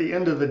because at the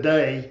end of the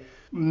day,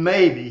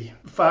 maybe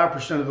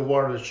 5% of the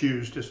water that's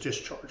used is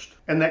discharged.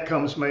 And that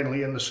comes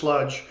mainly in the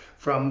sludge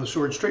from the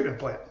sewage treatment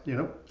plant.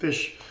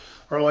 Fish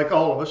are like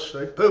all of us,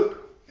 they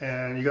poop.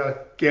 And you got to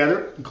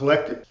gather it and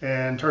collect it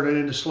and turn it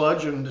into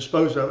sludge and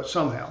dispose of it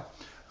somehow.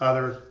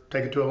 Either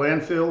take it to a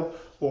landfill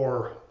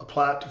or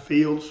apply it to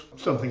fields,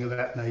 something of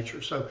that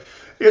nature. So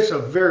it's a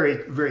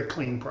very, very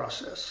clean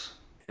process.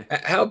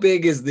 How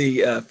big is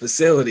the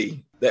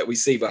facility that we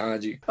see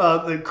behind you?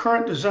 The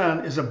current design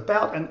is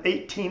about an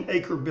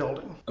 18-acre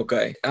building.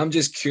 Okay. I'm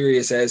just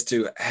curious as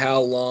to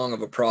how long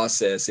of a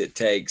process it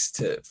takes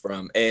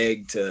from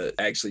egg to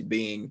actually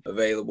being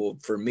available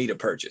for me to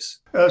purchase.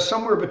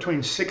 Somewhere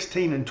between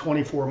 16 and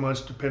 24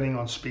 months, depending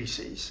on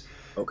species.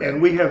 Okay.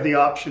 And we have the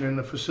option in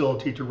the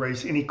facility to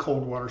raise any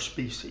cold water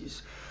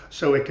species.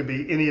 So it could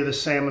be any of the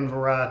salmon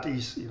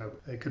varieties,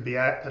 it could be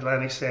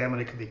Atlantic salmon,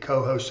 it could be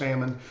coho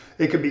salmon,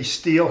 it could be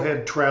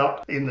steelhead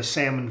trout in the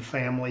salmon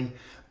family.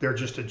 They're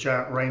just a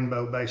giant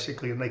rainbow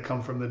basically, and they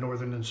come from the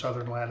northern and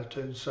southern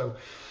latitudes. So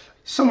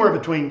somewhere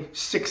between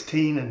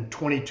 16 and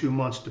 22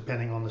 months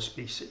depending on the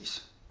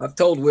species. I've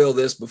told Will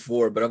this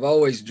before, but I've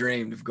always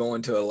dreamed of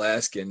going to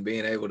Alaska and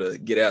being able to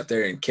get out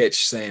there and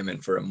catch salmon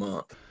for a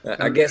month.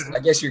 I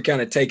guess you're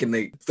kind of taking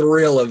the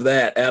thrill of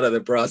that out of the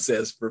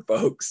process for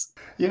folks.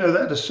 You know,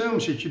 that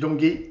assumes that you don't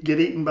get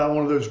eaten by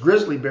one of those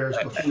grizzly bears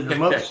before your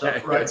month's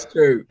up, right? That's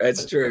true.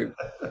 That's true.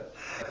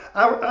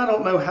 I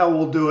don't know how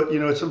we'll do it. You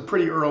know, it's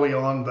pretty early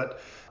on,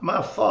 but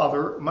my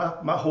father,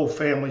 my whole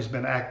family's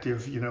been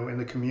active, you know, in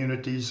the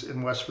communities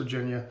in West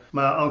Virginia.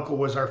 My uncle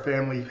was our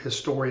family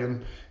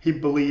historian. He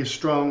believes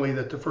strongly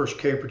that the first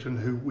Caperton,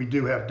 who we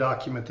do have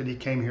documented, he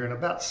came here in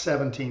about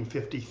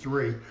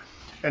 1753.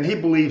 And he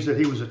believes that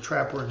he was a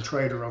trapper and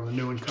trader on the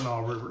New and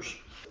Kanawha rivers.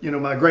 You know,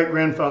 my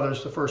great-grandfather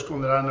is the first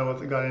one that I know of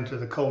that got into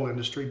the coal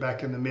industry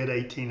back in the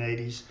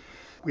mid-1880s.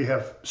 We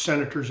have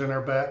senators in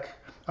our back.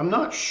 I'm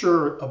not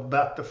sure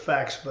about the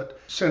facts, but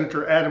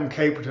Senator Adam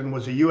Caperton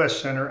was a U.S.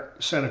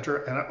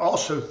 senator, and I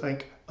also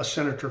think a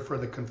senator for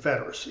the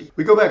Confederacy.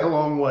 We go back a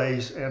long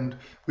ways, and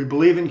we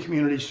believe in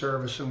community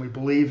service, and we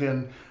believe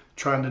in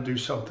trying to do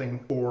something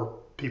for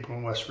people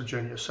in West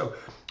Virginia. So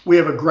we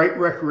have a great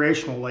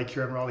recreational lake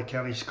here in Raleigh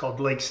County. It's called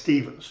Lake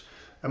Stevens.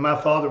 And my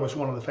father was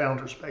one of the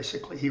founders,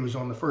 basically. He was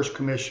on the first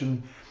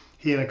commission.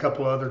 He and a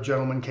couple of other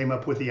gentlemen came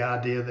up with the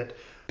idea that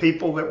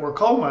people that were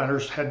coal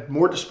miners had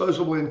more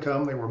disposable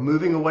income. They were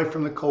moving away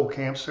from the coal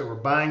camps. They were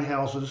buying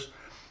houses,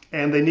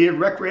 and they needed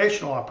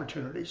recreational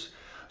opportunities.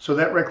 So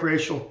that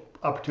recreational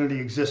opportunity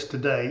exists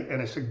today,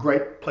 and it's a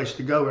great place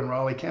to go in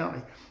Raleigh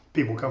County.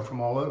 People come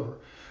from all over.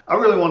 I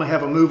really want to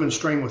have a moving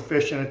stream with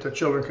fish in it that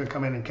children can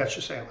come in and catch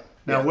a salmon.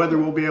 Now, whether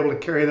we'll be able to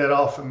carry that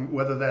off and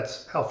whether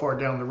that's how far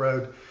down the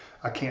road,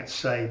 I can't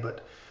say,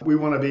 but we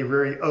want to be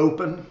very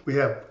open. We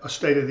have a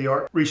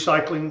state-of-the-art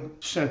recycling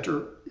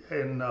center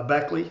in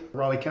Beckley,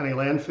 Raleigh County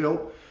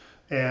landfill,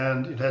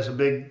 and it has a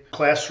big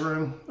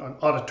classroom, an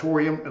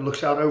auditorium. It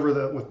looks out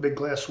over with big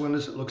glass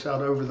windows, it looks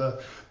out over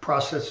the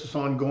process that's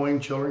ongoing.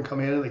 Children come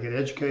in and they get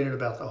educated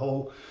about the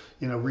whole,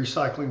 you know,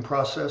 recycling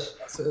process.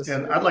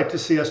 And I'd like to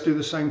see us do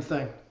the same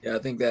thing. Yeah, I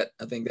think that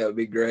would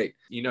be great.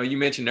 You know, you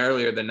mentioned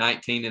earlier the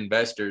 19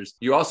 investors.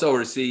 You also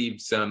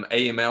received some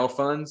AML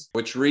funds,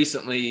 which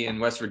recently in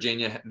West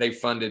Virginia, they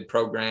funded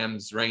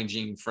programs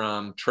ranging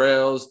from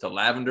trails to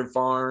lavender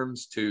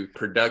farms to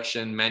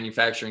production,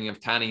 manufacturing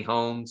of tiny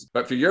homes.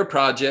 But for your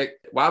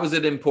project, why was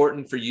it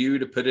important for you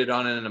to put it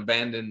on an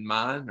abandoned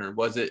mine, or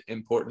was it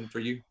important for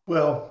you?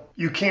 Well,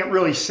 you can't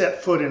really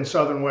set foot in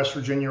southern West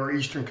Virginia or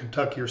eastern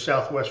Kentucky or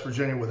southwest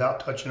Virginia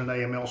without touching an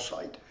AML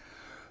site.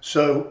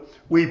 So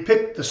we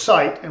picked the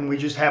site and we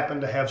just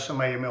happened to have some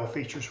AML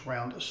features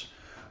around us.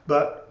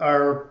 But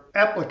our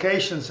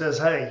application says,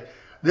 hey,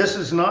 this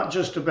is not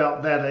just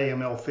about that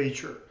AML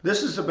feature.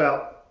 This is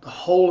about the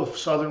whole of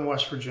southern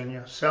West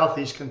Virginia,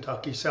 southeast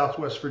Kentucky,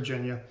 southwest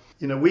Virginia.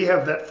 You know, we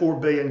have that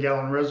 4 billion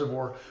gallon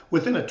reservoir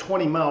within a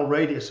 20-mile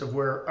radius of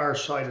where our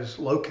site is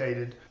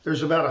located.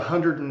 There's about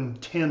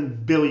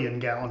 110 billion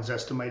gallons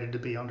estimated to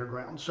be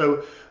underground.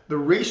 So the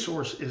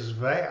resource is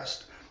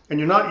vast, and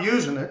you're not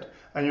using it,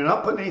 and you're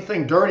not putting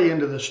anything dirty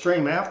into the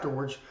stream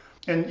afterwards.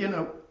 And, you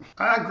know,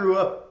 I grew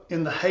up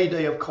in the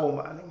heyday of coal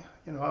mining.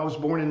 You know, I was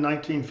born in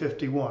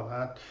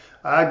 1951.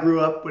 I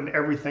grew up when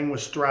everything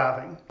was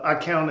thriving. I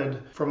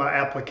counted for my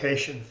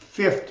application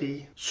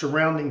 50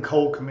 surrounding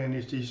coal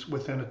communities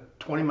within a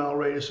 20-mile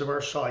radius of our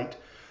site,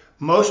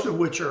 most of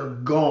which are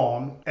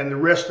gone, and the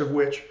rest of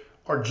which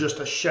are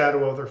just a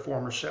shadow of their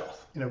former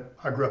self. You know,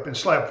 I grew up in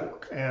Slab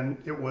Fork, and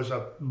it was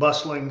a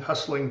bustling,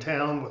 hustling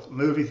town with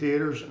movie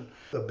theaters and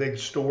the big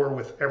store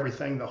with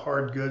everything, the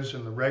hard goods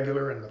and the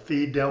regular and the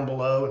feed down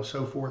below and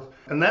so forth.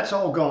 And that's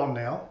all gone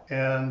now,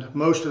 and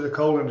most of the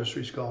coal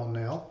industry's gone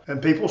now.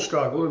 And people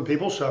struggled and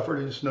people suffered.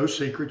 It's no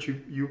secret.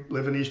 You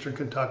live in eastern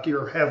Kentucky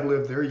or have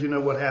lived there. You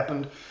know what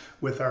happened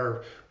with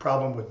our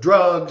problem with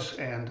drugs.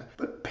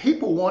 But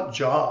people want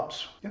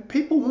jobs. And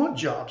people want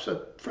jobs.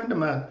 A friend of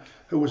mine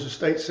who was a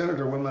state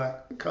senator when my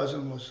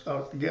cousin was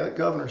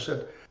governor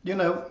said, you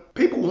know,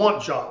 people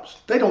want jobs.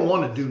 They don't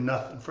want to do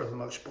nothing for the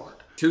most part.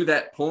 To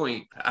that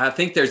point, I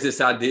think there's this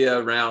idea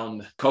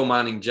around coal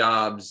mining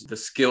jobs, the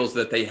skills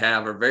that they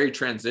have are very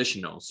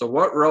transitional. So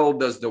what role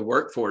does the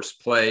workforce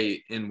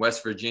play in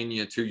West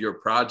Virginia to your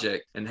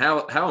project, and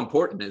how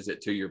important is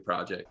it to your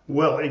project?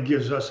 Well, it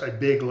gives us a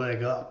big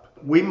leg up.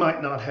 We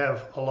might not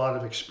have a lot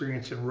of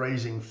experience in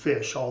raising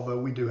fish, although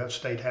we do have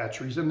state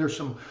hatcheries, and there's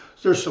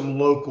some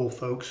local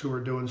folks who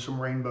are doing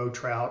some rainbow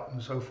trout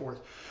and so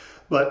forth.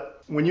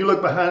 But when you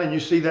look behind and you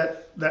see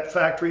that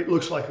factory, it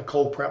looks like a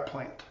coal prep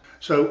plant.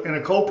 So in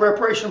a coal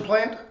preparation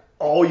plant,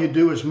 all you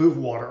do is move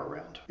water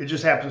around. It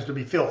just happens to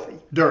be filthy,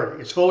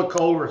 dirty. It's full of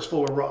coal or it's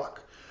full of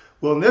rock.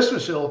 Well, in this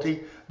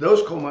facility,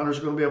 those coal miners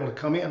are going to be able to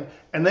come in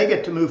and they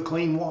get to move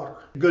clean water.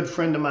 A good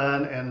friend of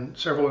mine and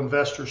several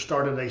investors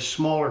started a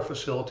smaller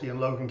facility in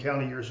Logan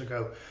County years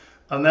ago.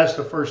 And that's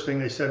the first thing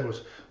they said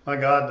was, my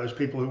God, those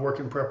people who work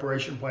in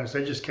preparation plants,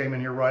 they just came in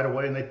here right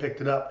away and they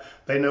picked it up.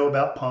 They know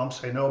about pumps,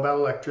 they know about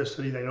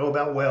electricity, they know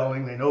about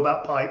welding, they know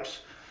about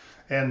pipes.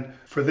 And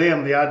for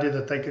them, the idea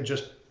that they could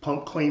just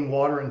pump clean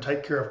water and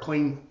take care of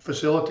clean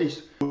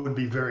facilities would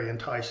be very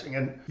enticing.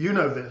 And you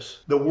know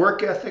this, the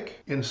work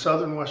ethic in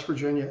southern West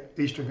Virginia,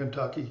 eastern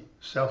Kentucky,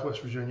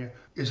 southwest Virginia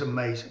is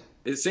amazing.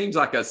 It seems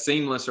like a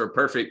seamless or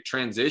perfect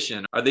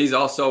transition. Are these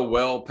also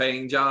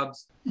well-paying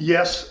jobs?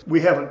 Yes,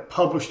 we haven't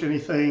published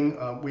anything.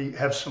 We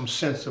have some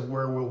sense of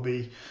where we'll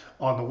be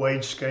on the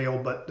wage scale,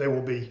 but they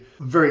will be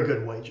very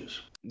good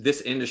wages.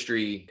 This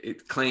industry,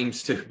 it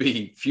claims to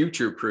be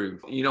future-proof.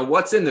 You know,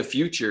 what's in the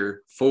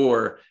future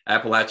for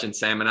Appalachian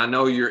salmon? I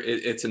know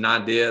it's an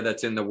idea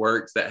that's in the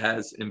works that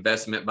has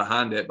investment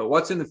behind it, but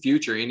what's in the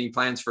future? Any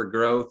plans for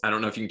growth? I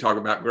don't know if you can talk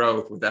about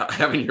growth without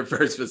having your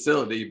first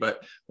facility,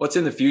 but what's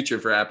in the future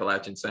for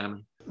Appalachian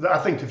salmon? I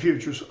think the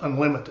future's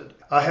unlimited.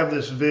 I have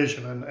this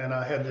vision, and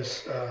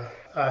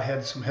I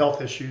had some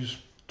health issues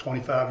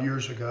 25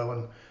 years ago,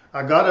 and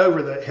I got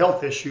over the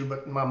health issue,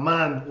 but my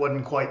mind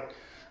wasn't quite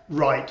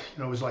right.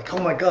 You know, it was like,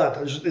 oh my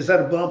God, is that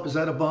a bump? Is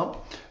that a bump?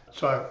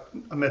 So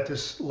I met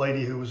this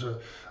lady who was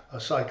a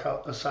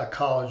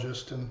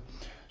psychologist, and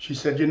she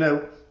said, you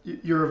know,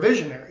 you're a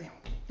visionary.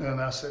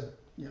 And I said,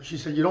 she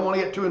said, you don't want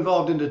to get too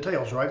involved in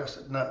details, right? I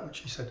said, no. And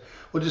she said,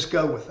 well, just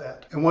go with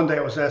that. And one day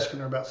I was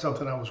asking her about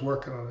something I was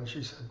working on, and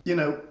she said, you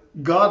know,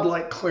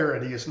 godlike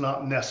clarity is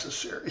not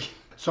necessary.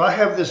 So I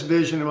have this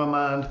vision in my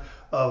mind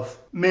of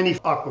many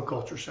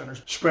aquaculture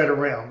centers spread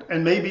around,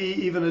 and maybe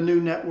even a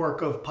new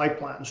network of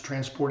pipelines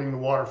transporting the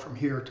water from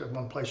here to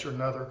one place or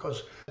another,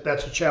 because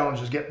that's a challenge,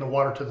 is getting the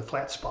water to the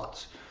flat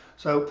spots.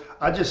 So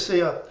I just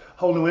see a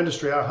whole new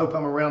industry. I hope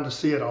I'm around to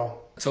see it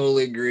all.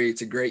 Totally agree.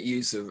 It's a great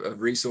use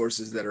of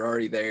resources that are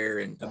already there,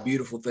 and a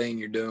beautiful thing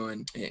you're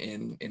doing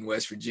in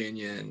West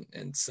Virginia,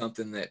 and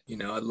something that, you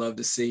know, I'd love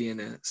to see in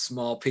a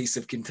small piece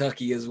of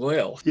Kentucky as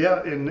well.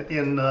 Yeah, in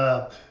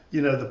you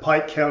know, the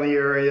Pike County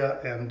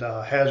area and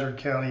Hazard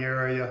County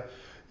area,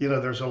 you know,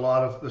 there's a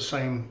lot of the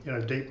same, you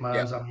know, deep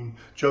mines. Yep. I mean,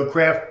 Joe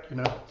Kraft, you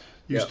know,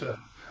 used to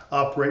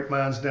operate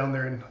mines down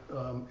there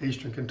in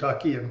eastern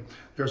Kentucky, and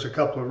there's a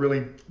couple of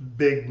really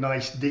big,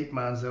 nice, deep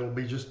mines that'll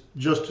be just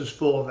as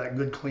full of that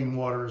good, clean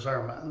water as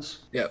our mines.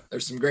 Yeah,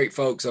 there's some great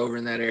folks over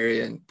in that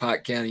area, in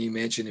Pike County you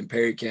mentioned, in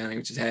Perry County,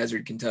 which is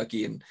Hazard,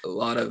 Kentucky, and a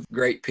lot of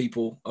great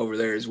people over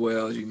there as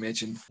well, as you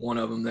mentioned, one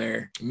of them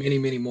there, many,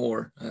 many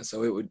more.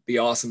 So it would be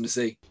awesome to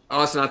see.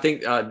 Austin, I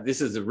think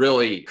this is a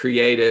really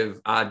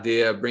creative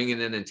idea,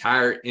 bringing an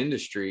entire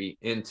industry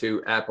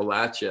into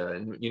Appalachia.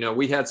 And, you know,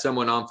 we had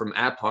someone on from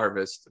App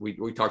Harvest.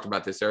 We talked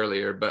about this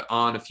earlier, but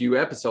on a few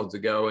episodes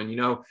ago, and, you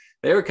know,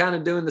 they were kind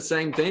of doing the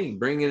same thing,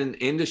 bringing an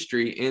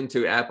industry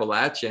into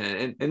Appalachia.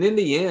 And in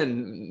the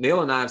end,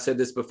 Neil and I have said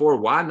this before,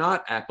 why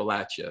not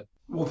Appalachia?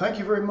 Well, thank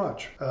you very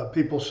much.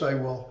 People say,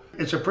 well,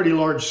 it's a pretty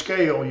large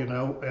scale, you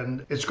know,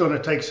 and it's going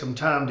to take some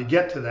time to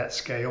get to that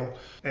scale.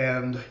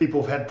 And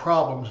people have had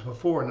problems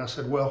before. And I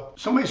said, well,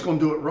 somebody's going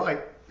to do it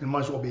right. It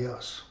might as well be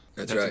us.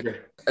 That's right.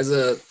 Great. As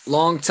a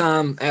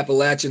longtime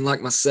Appalachian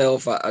like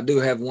myself, I do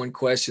have one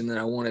question that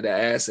I wanted to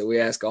ask that we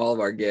ask all of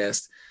our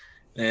guests.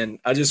 And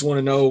I just want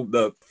to know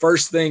the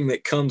first thing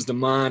that comes to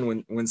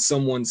mind when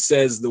someone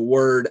says the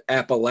word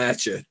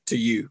Appalachia to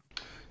you.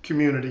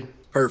 Community.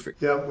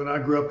 Perfect. Yeah, when I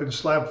grew up in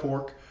Slab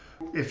Fork,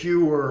 if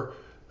you were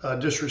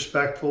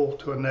disrespectful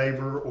to a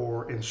neighbor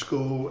or in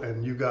school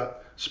and you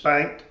got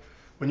spanked,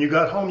 when you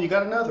got home, you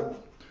got another one.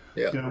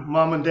 Yeah. You know,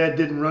 mom and dad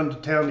didn't run to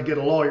town to get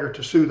a lawyer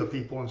to sue the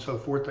people and so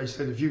forth. They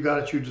said, if you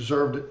got it, you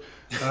deserved it.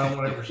 I don't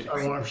want to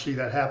ever see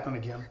that happen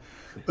again.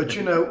 But,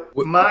 you know,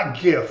 my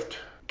gift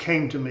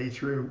came to me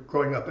through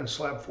growing up in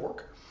Slab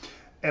Fork.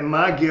 And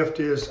my gift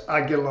is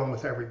I get along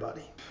with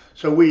everybody.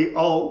 So we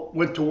all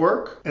went to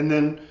work, and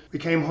then we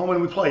came home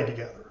and we played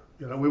together.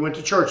 You know, we went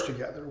to church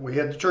together. We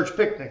had the church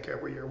picnic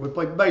every year. We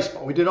played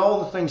baseball. We did all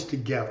the things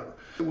together.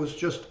 It was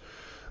just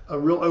a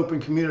real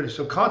open community.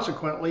 So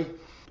consequently,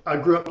 I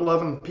grew up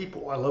loving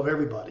people. I love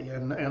everybody,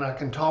 and I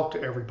can talk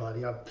to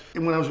everybody.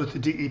 And when I was with the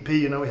DEP,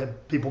 you know, we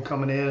had people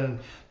coming in and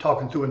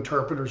talking through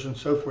interpreters and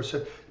so forth.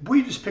 Said,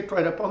 we just picked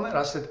right up on that.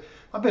 I said,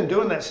 I've been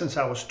doing that since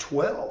I was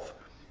 12.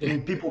 I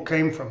mean, people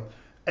came from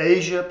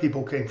Asia,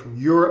 people came from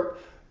Europe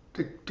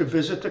to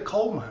visit the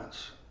coal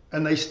mines.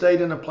 And they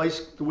stayed in a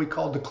place that we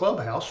called the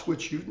Clubhouse,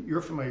 which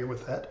you're familiar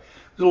with that. It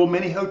was a little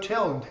mini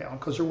hotel in town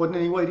because there wasn't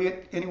any way to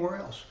get anywhere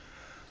else.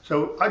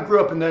 So I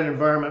grew up in that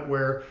environment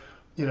where,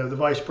 you know, the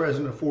vice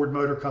president of Ford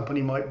Motor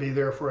Company might be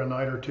there for a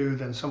night or two,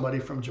 then somebody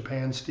from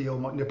Japan Steel,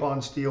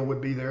 Nippon Steel would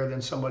be there,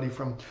 then somebody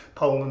from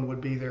Poland would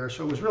be there.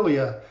 So it was really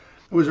it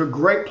was a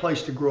great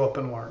place to grow up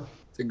and learn.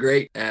 It's a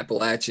great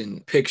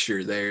Appalachian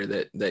picture there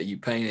that you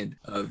painted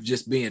of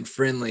just being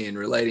friendly and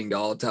relating to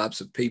all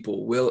types of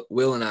people.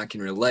 Will and I can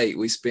relate.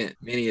 We spent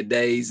many a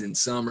days and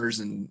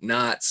summers and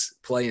nights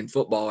playing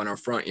football in our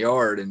front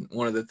yard. And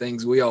one of the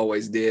things we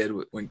always did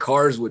when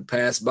cars would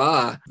pass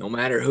by, no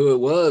matter who it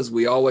was,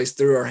 we always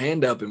threw our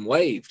hand up and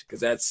waved, because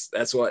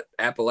that's what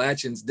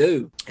Appalachians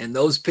do. And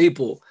those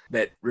people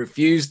that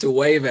refused to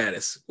wave at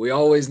us, we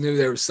always knew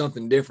there was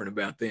something different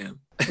about them.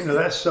 You know,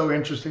 that's so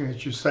interesting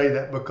that you say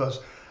that,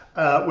 because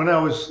When I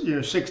was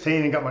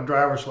 16 and got my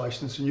driver's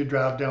license, and you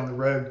drive down the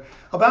road,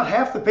 about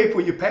half the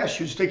people you pass,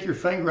 you'd stick your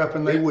finger up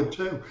and they would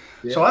too.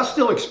 Yeah. So I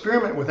still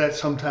experiment with that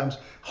sometimes.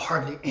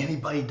 Hardly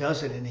anybody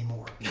does it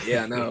anymore.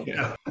 Yeah, I know.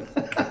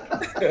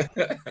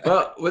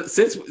 Well,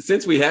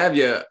 since we have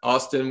you,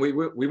 Austin,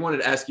 we wanted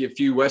to ask you a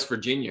few West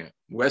Virginia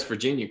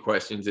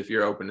questions, if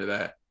you're open to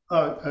that.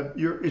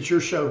 It's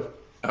your show.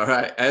 All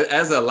right.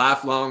 As a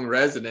lifelong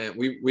resident,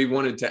 we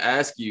wanted to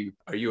ask you,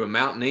 are you a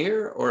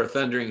Mountaineer or a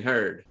Thundering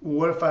Herd?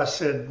 What if I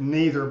said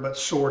neither, but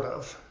sort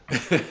of?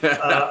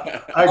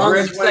 I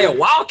graduated. Say a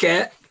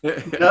Wildcat.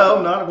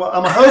 No, not a.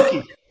 I'm a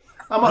Hokie.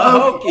 I'm a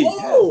Hokie.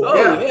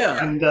 Oh,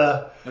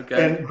 yeah.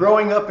 And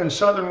growing up in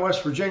southern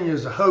West Virginia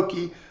as a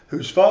Hokie,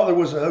 whose father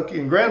was a Hokie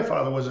and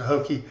grandfather was a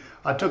Hokie,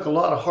 I took a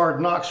lot of hard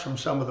knocks from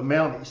some of the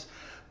Mounties.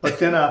 But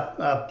then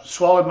I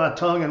swallowed my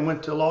tongue and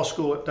went to law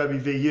school at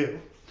WVU.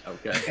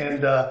 Okay.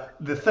 And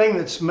the thing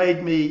that's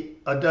made me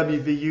a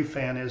WVU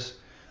fan is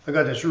I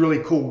got this really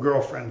cool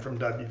girlfriend from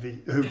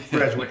WVU who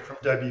graduated from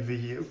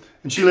WVU,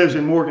 and she lives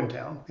in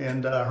Morgantown.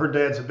 And her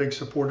dad's a big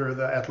supporter of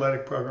the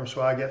athletic program,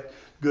 so I get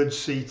good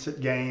seats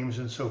at games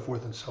and so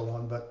forth and so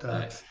on. But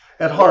nice.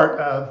 At heart,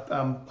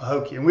 I'm a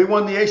Hokie, and we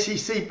won the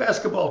ACC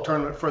basketball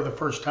tournament for the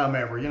first time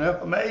ever.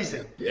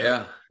 Amazing.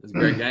 Yeah. It's a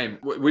great game.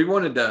 We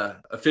wanted to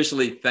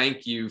officially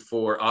thank you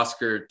for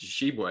Oscar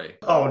Tshiebwe.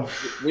 Oh,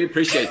 we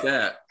appreciate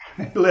that.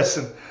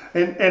 Listen,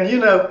 and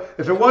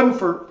if it wasn't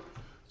for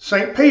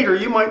St. Peter,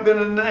 you might have been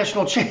in the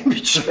national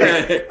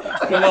championship.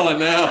 Come on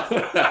now.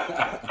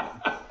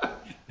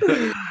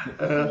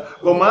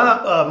 Well,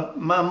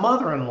 my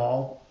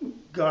mother-in-law,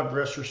 God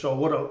rest her soul,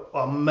 what an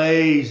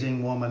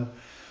amazing woman.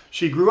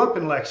 She grew up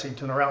in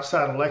Lexington or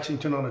outside of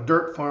Lexington on a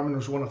dirt farm and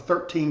was one of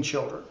 13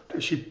 children.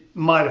 She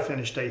might have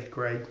finished 8th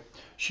grade.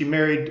 She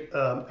married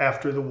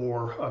after the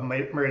war,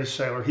 married a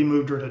sailor. He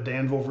moved her to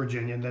Danville,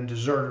 Virginia, and then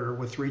deserted her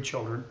with 3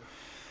 children.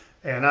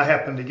 And I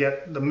happened to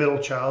get the middle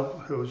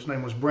child, whose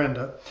name was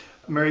Brenda.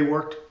 Mary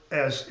worked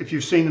as, if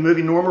you've seen the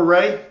movie Norma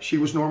Ray, she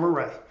was Norma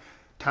Ray,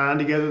 tying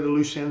together the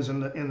loose ends in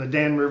the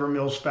Dan River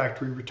Mills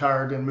factory,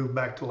 retired and moved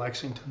back to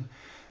Lexington.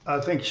 I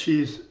think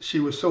she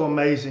was so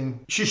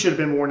amazing. She should have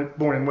been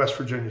born in West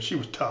Virginia. She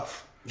was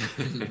tough,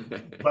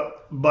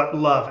 but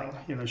loving.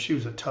 She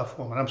was a tough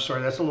woman. I'm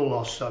sorry, that's a little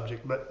off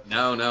subject, but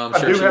no, I'm I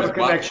sure do have a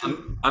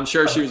connection. I'm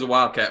sure she was a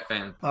Wildcat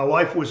fan. My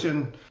wife was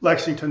in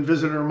Lexington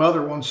visiting her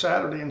mother one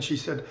Saturday, and she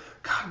said,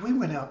 "God, we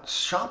went out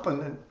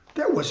shopping and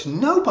there was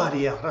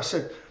nobody out." I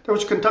said, "There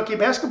was a Kentucky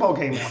basketball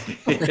game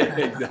on."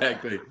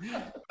 Exactly.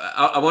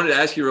 I wanted to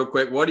ask you real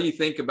quick, what do you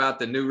think about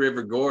the New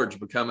River Gorge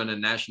becoming a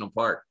national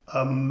park?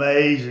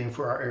 Amazing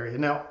for our area.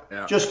 Now,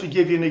 just to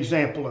give you an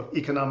example of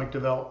economic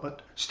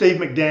development, Steve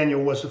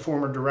McDaniel was the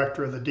former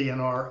director of the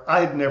DNR. I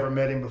had never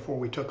met him before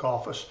we took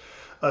office.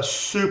 A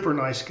super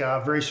nice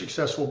guy, very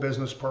successful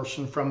business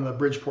person from the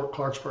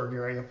Bridgeport-Clarksburg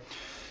area.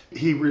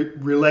 He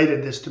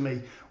related this to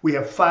me. We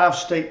have 5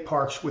 state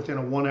parks within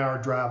a 1-hour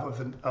drive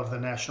of the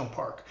national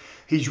park.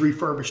 He's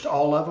refurbished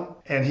all of them,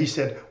 and he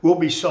said, we'll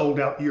be sold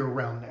out year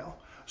round now.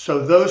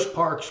 So those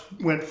parks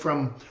went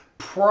from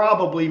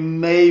probably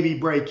maybe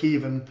break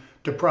even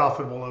to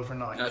profitable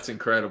overnight. That's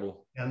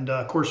incredible. And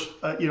of course,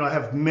 I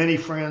have many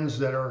friends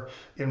that are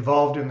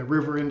involved in the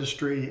river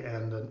industry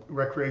and the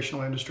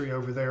recreational industry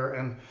over there.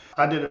 And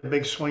I did a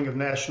big swing of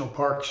national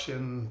parks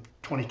in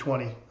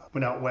 2020.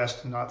 Went out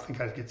west, and I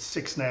think I'd get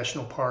 6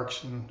 national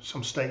parks and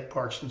some state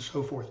parks and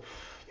so forth.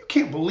 You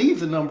can't believe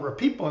the number of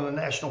people in a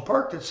national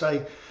park that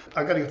say,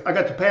 I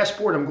got the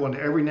passport, I'm going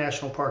to every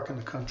national park in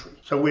the country.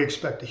 So we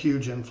expect a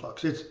huge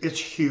influx. It's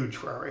huge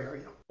for our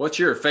area. What's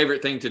your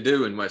favorite thing to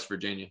do in West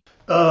Virginia?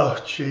 Oh,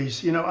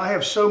 geez. I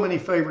have so many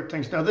favorite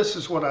things. Now, this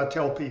is what I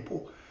tell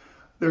people.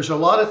 There's a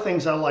lot of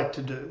things I like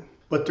to do,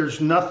 but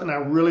there's nothing I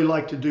really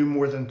like to do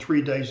more than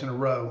 3 days in a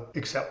row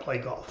except play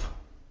golf.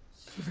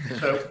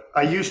 So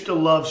I used to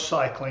love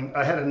cycling.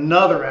 I had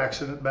another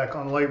accident back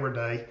on Labor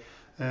Day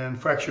and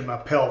fractured my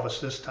pelvis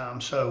this time.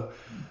 So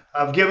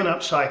I've given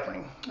up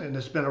cycling, and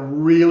it's been a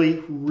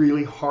really,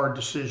 really hard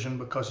decision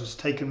because it's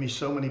taken me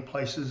so many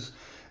places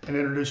and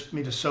introduced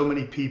me to so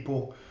many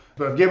people.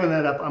 But I've given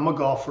that up. I'm a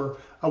golfer.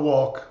 I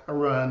walk, I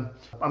run.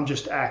 I'm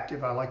just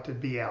active. I like to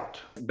be out.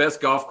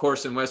 Best golf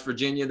course in West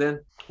Virginia then?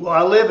 Well,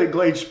 I live at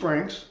Glade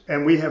Springs,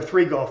 and we have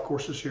 3 golf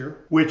courses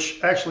here,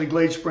 which actually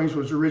Glade Springs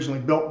was originally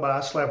built by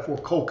Slab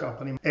Fork Coal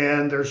Company.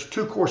 And there's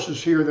 2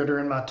 courses here that are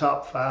in my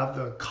top 5.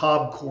 The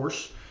Cobb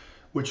course,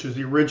 which is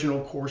the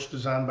original course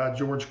designed by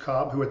George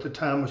Cobb, who at the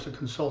time was the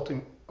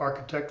consulting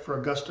architect for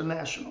Augusta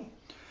National.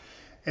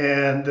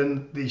 And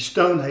then the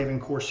Stonehaven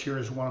course here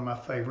is one of my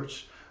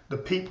favorites. The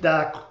Pete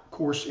Dye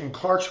course in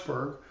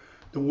Clarksburg,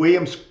 the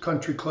Williams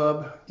Country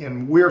Club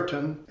in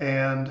Weirton,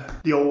 and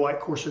the Old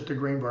White course at the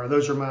Greenbrier.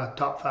 Those are my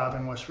top 5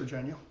 in West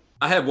Virginia.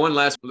 I have one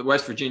last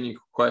West Virginia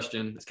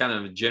question. It's kind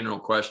of a general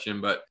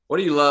question, but what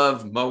do you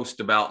love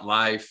most about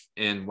life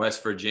in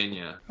West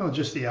Virginia? Oh,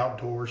 just the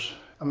outdoors.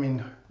 I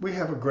mean, we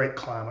have a great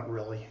climate,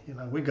 really.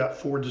 We got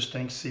 4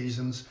 distinct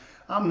seasons.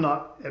 I'm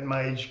not, at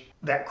my age,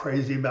 that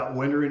crazy about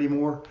winter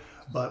anymore,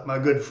 but my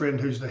good friend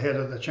who's the head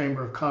of the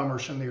Chamber of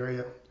Commerce in the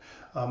area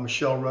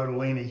Michelle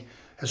Rodolini,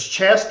 has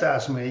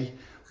chastised me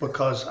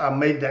because I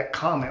made that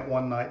comment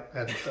one night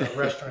at the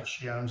restaurant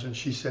she owns, and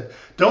she said,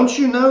 "Don't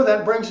you know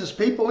that brings us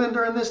people in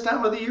during this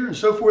time of the year and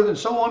so forth and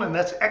so on, and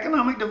that's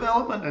economic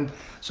development?" And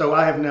so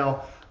I have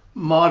now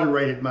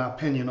moderated my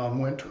opinion on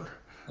winter.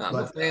 I'm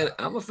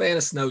a fan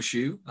of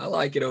Snowshoe. I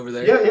like it over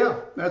there. Yeah,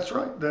 that's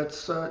right.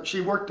 That's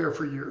she worked there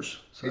for years.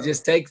 So.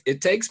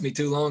 It takes me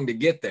too long to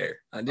get there.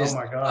 I just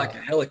like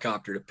a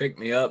helicopter to pick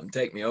me up and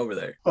take me over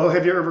there. Oh,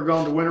 have you ever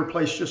gone to Winter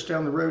Place just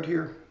down the road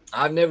here?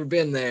 I've never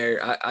been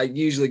there. I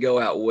usually go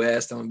out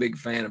west. I'm a big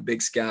fan of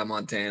Big Sky,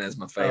 Montana. Is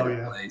my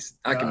favorite place.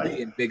 I can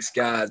be in Big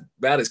Sky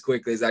about as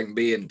quickly as I can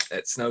be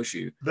at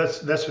Snowshoe. That's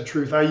the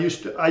truth. I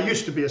used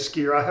to be a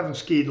skier. I haven't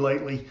skied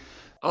lately.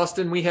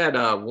 Austin, we had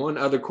one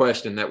other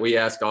question that we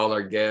ask all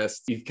our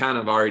guests. You've kind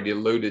of already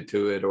alluded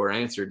to it or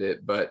answered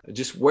it, but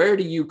just where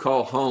do you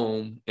call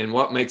home and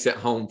what makes it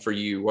home for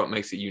you? What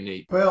makes it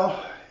unique?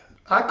 Well,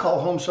 I call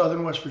home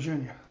Southern West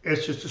Virginia.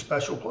 It's just a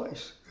special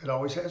place. It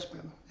always has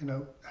been,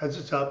 has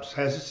its ups,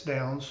 has its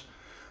downs.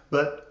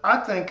 But I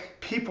think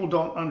people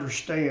don't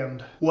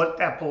understand what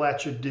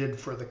Appalachia did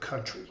for the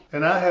country.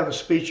 And I have a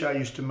speech I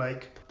used to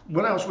make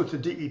when I was with the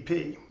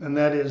DEP, and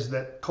that is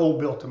that coal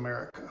built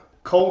America.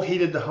 Coal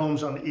heated the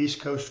homes on the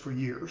East Coast for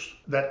years.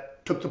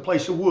 That took the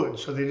place of wood,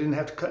 so they didn't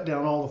have to cut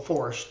down all the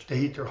forest to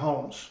heat their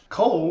homes.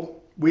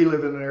 Coal, we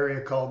live in an area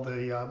called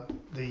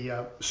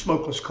the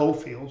smokeless coal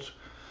fields.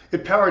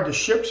 It powered the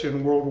ships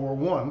in World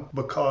War I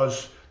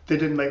because they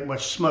didn't make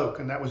much smoke,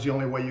 and that was the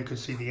only way you could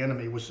see the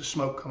enemy was the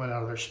smoke coming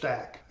out of their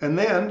stack. And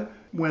then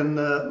when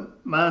the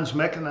mines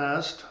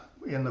mechanized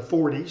in the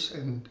 40s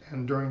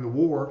and during the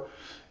war,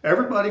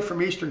 everybody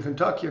from Eastern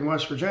Kentucky and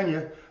West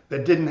Virginia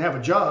that didn't have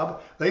a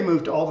job, they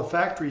moved to all the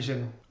factories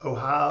in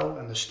Ohio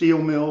and the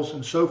steel mills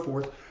and so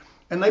forth,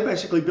 and they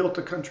basically built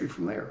the country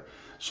from there.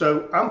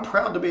 So I'm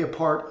proud to be a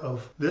part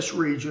of this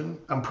region.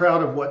 I'm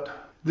proud of what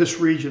this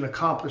region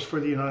accomplished for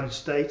the United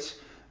States.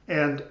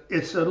 And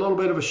it's a little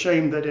bit of a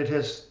shame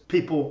that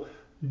people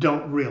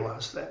don't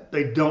realize that.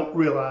 They don't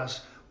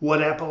realize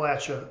what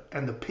Appalachia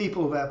and the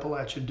people of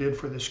Appalachia did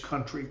for this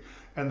country,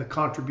 and the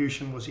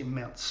contribution was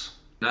immense.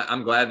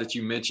 I'm glad that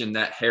you mentioned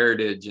that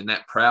heritage and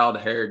that proud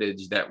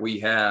heritage that we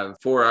have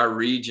for our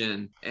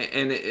region.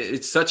 And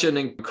it's such an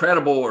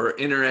incredible or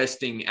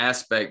interesting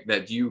aspect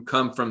that you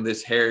come from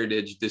this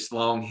heritage, this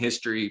long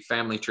history,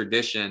 family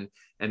tradition,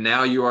 and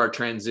now you are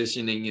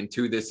transitioning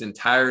into this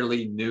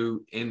entirely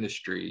new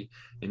industry.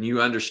 And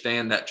you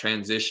understand that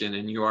transition,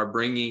 and you are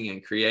bringing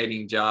and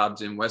creating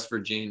jobs in West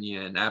Virginia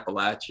and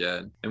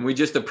Appalachia. And we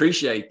just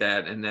appreciate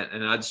that. And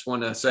I just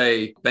want to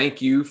say thank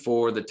you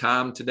for the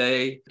time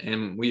today.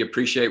 And we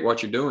appreciate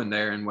what you're doing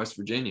there in West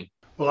Virginia.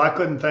 Well, I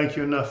couldn't thank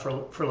you enough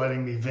for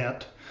letting me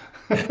vent.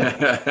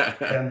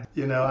 And,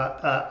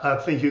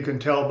 I think you can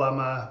tell by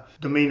my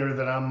demeanor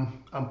that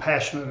I'm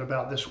passionate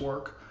about this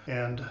work,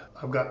 and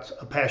I've got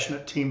a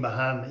passionate team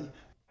behind me.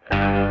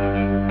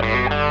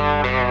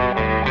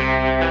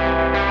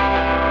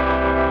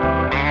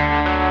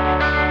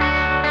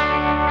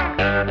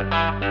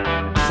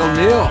 So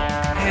Neil,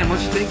 man,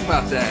 what you think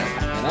about that?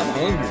 And I'm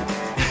hungry.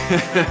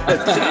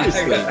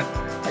 Seriously,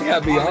 I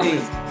gotta be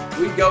honest.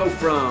 We go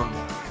from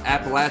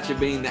Appalachia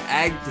being the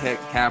ag tech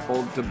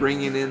capital to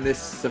bringing in this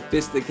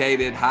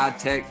sophisticated high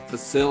tech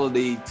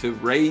facility to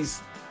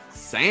raise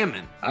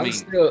salmon. I'm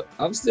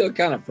still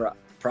kind of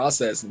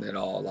processing it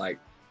all, like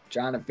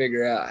trying to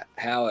figure out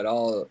how it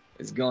all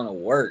is going to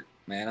work.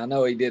 Man, I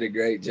know he did a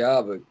great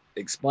job of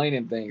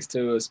explaining things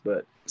to us,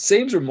 but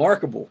seems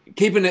remarkable.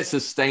 Keeping it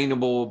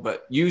sustainable,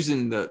 but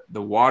using the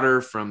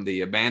water from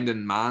the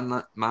abandoned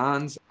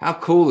mines. How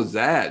cool is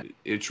that?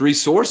 It's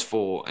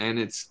resourceful and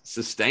it's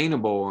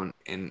sustainable.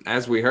 And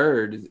as we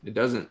heard, it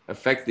doesn't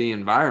affect the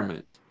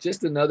environment.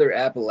 Just another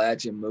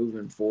Appalachian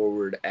moving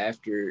forward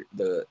after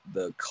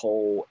the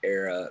coal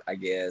era, I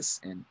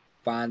guess, and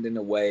finding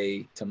a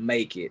way to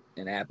make it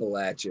in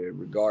Appalachia,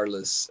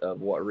 regardless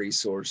of what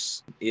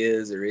resource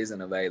is or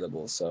isn't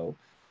available. So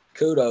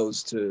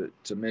kudos to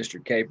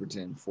Mr.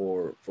 Caperton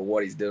for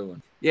what he's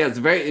doing. Yeah,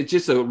 it's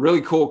just a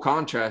really cool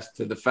contrast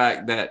to the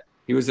fact that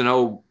he was an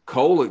old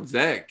coal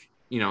exec.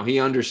 He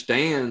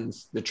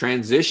understands the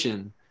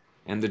transition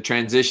and the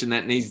transition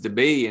that needs to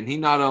be. And he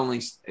not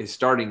only is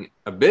starting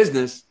a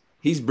business,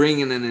 he's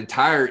bringing an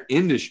entire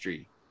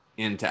industry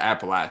into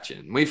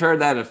Appalachian. We've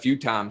heard that a few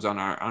times on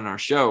our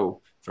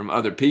show from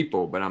other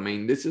people, but I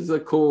mean, this is a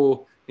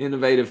cool,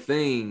 innovative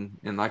thing.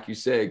 And like you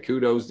said,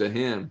 kudos to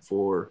him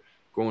for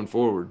going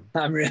forward.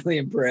 I'm really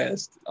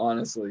impressed,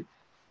 honestly.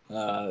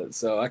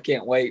 So I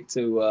can't wait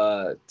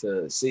to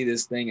see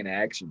this thing in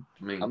action.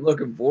 I'm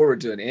looking forward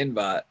to an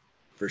invite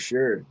for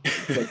sure.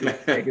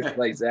 Take his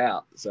place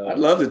out. So I'd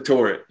love to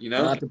tour it.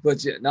 Not to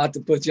put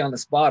you on the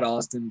spot,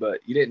 Austin, but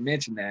you didn't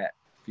mention that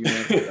a few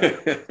minutes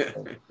ago.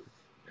 So,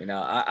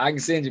 I can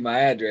send you my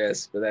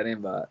address for that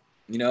invite.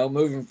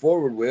 Moving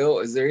forward, Will,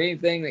 is there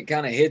anything that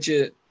kind of hit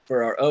you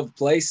for our Of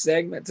Place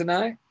segment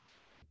tonight?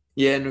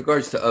 Yeah, in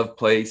regards to Of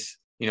Place,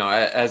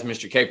 as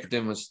Mr.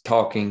 Caperton was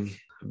talking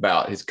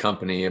about his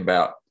company,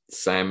 about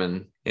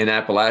salmon in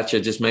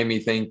Appalachia just made me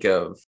think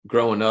of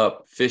growing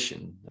up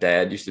fishing.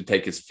 Dad used to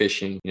take us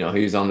fishing. You know,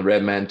 he was on the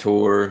Redman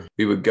tour.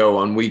 We would go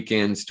on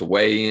weekends to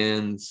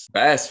weigh-ins,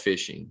 bass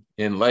fishing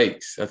in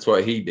lakes. That's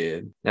what he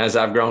did. And as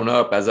I've grown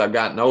up, as I've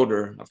gotten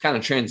older, I've kind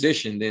of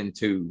transitioned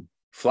into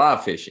fly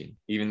fishing.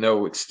 Even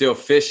though it's still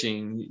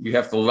fishing, you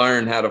have to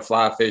learn how to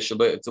fly fish.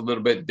 It's a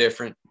little bit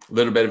different, a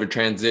little bit of a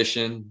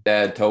transition.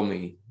 Dad told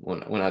me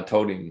when I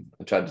told him,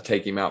 I tried to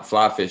take him out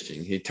fly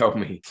fishing, he told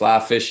me fly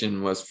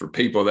fishing was for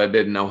people that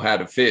didn't know how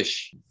to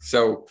fish.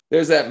 So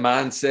there's that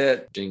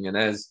mindset. And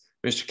as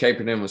Mr.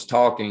 Caperton was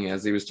talking,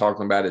 as he was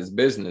talking about his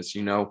business,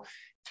 you know,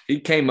 he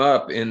came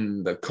up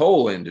in the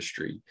coal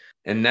industry.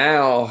 And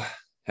now,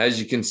 as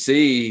you can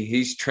see,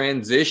 he's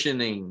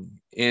transitioning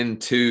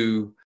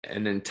into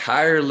an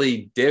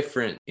entirely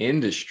different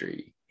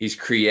industry. He's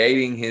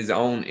creating his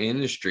own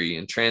industry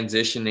and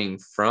transitioning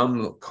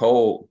from the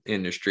coal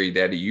industry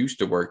that he used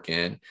to work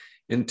in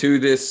into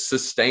this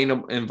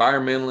sustainable,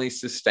 environmentally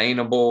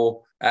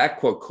sustainable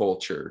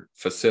aquaculture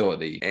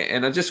facility.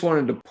 And I just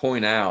wanted to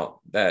point out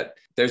that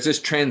there's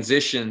this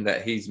transition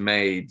that he's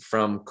made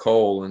from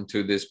coal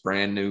into this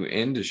brand new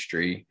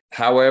industry.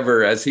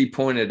 However, as he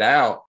pointed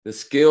out, the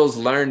skills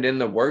learned in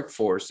the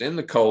workforce in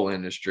the coal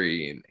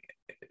industry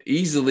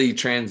easily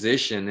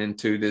transition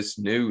into this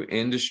new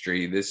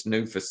industry, this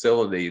new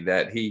facility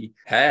that he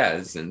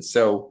has. And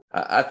so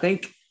I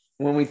think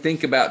when we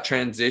think about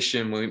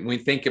transition, when we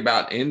think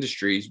about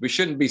industries, we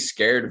shouldn't be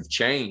scared of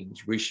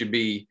change. We should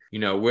be, you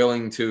know,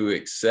 willing to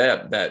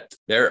accept that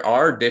there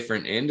are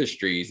different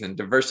industries, and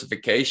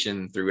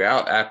diversification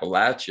throughout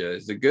Appalachia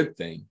is a good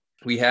thing.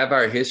 We have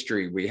our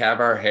history. We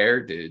have our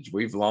heritage.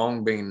 We've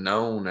long been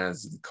known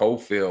as the coal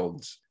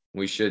fields.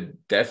 We should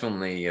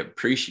definitely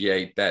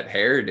appreciate that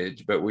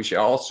heritage, but we should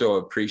also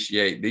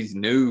appreciate these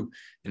new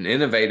and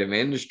innovative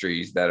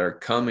industries that are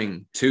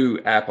coming to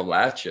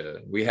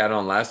Appalachia. We had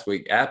on last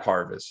week App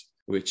Harvest,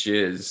 which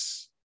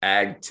is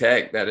ag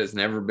tech that has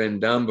never been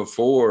done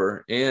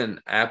before in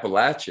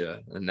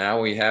Appalachia. And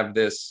now we have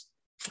this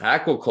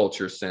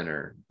aquaculture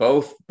center,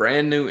 both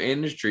brand new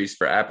industries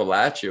for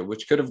Appalachia,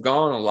 which could have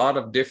gone a lot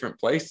of different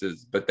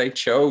places, but they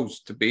chose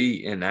to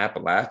be in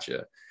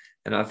Appalachia.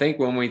 And I think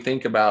when we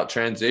think about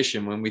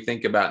transition, when we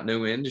think about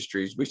new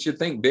industries, we should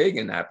think big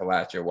in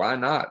Appalachia. Why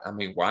not? I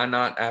mean, why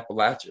not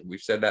Appalachia?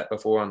 We've said that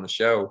before on the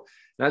show.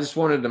 And I just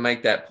wanted to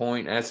make that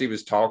point. As he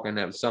was talking,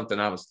 that was something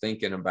I was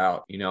thinking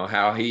about, you know,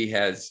 how he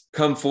has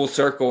come full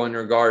circle in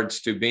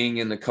regards to being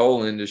in the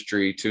coal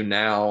industry to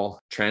now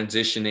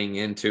transitioning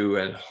into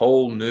a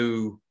whole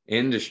new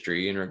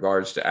industry in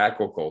regards to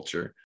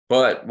aquaculture.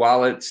 But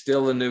while it's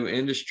still a new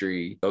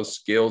industry, those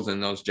skills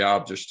and those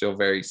jobs are still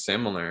very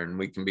similar, and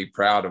we can be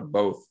proud of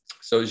both.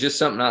 So it's just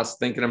something I was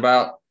thinking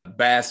about.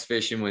 Bass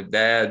fishing with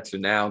Dad to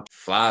now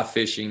fly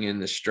fishing in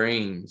the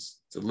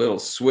streams. It's a little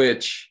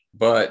switch,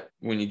 but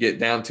when you get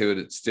down to it,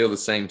 it's still the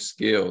same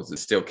skills.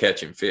 It's still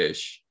catching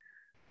fish.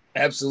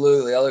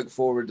 Absolutely. I look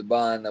forward to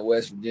buying the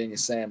West Virginia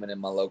salmon in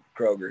my local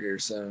Kroger here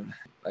soon.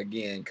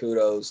 Again,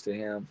 kudos to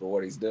him for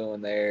what he's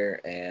doing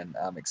there, and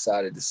I'm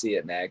excited to see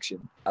it in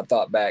action. I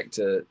thought back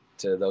to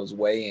those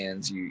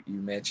weigh-ins you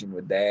mentioned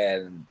with Dad,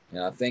 and you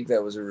know, I think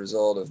that was a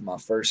result of my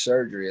first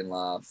surgery in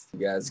life.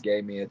 You guys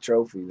gave me a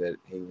trophy that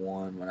he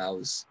won when I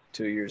was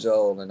 2 years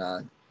old, and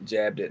I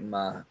jabbed it in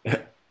my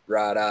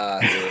right eye.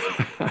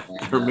 And,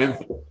 I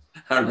remember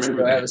I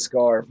still have a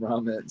scar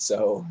from it,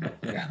 so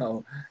you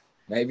know,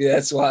 maybe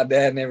that's why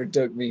Dad never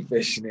took me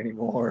fishing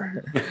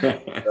anymore.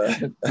 But,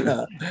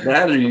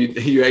 that or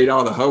you ate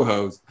all the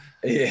ho-hos.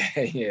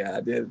 Yeah,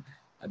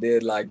 I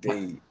did like to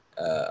eat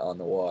on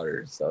the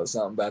water, so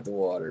something about the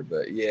water.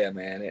 But yeah,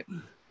 man,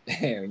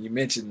 you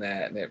mentioned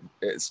that, and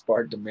it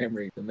sparked a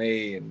memory to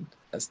me, and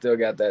I still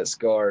got that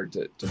scar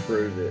to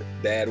prove it.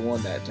 Dad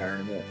won that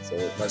tournament, so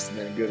it must have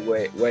been a good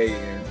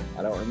weigh-in.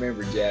 I don't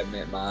remember jabbing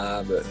it in my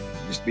eye, but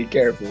just be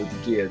careful with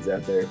the kids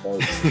out there,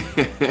 folks.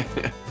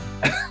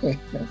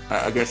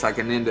 I guess I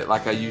can end it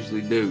like I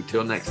usually do.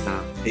 Till next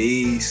time.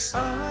 Peace.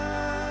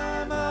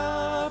 I'm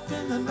up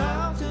in the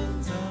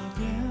mountains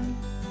again.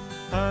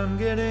 I'm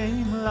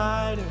getting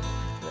lighter,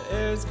 the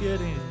air's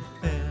getting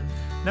thin.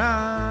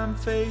 Now I'm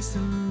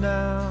facing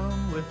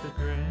down with a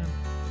grin.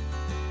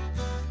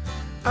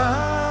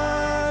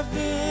 I've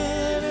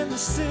been in the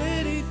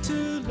city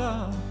too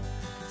long,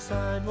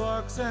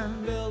 sidewalks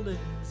and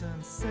buildings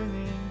and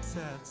singing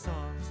sad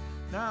songs.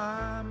 Now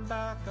I'm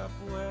back up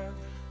where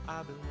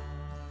I belong,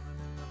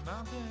 in the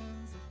mountains.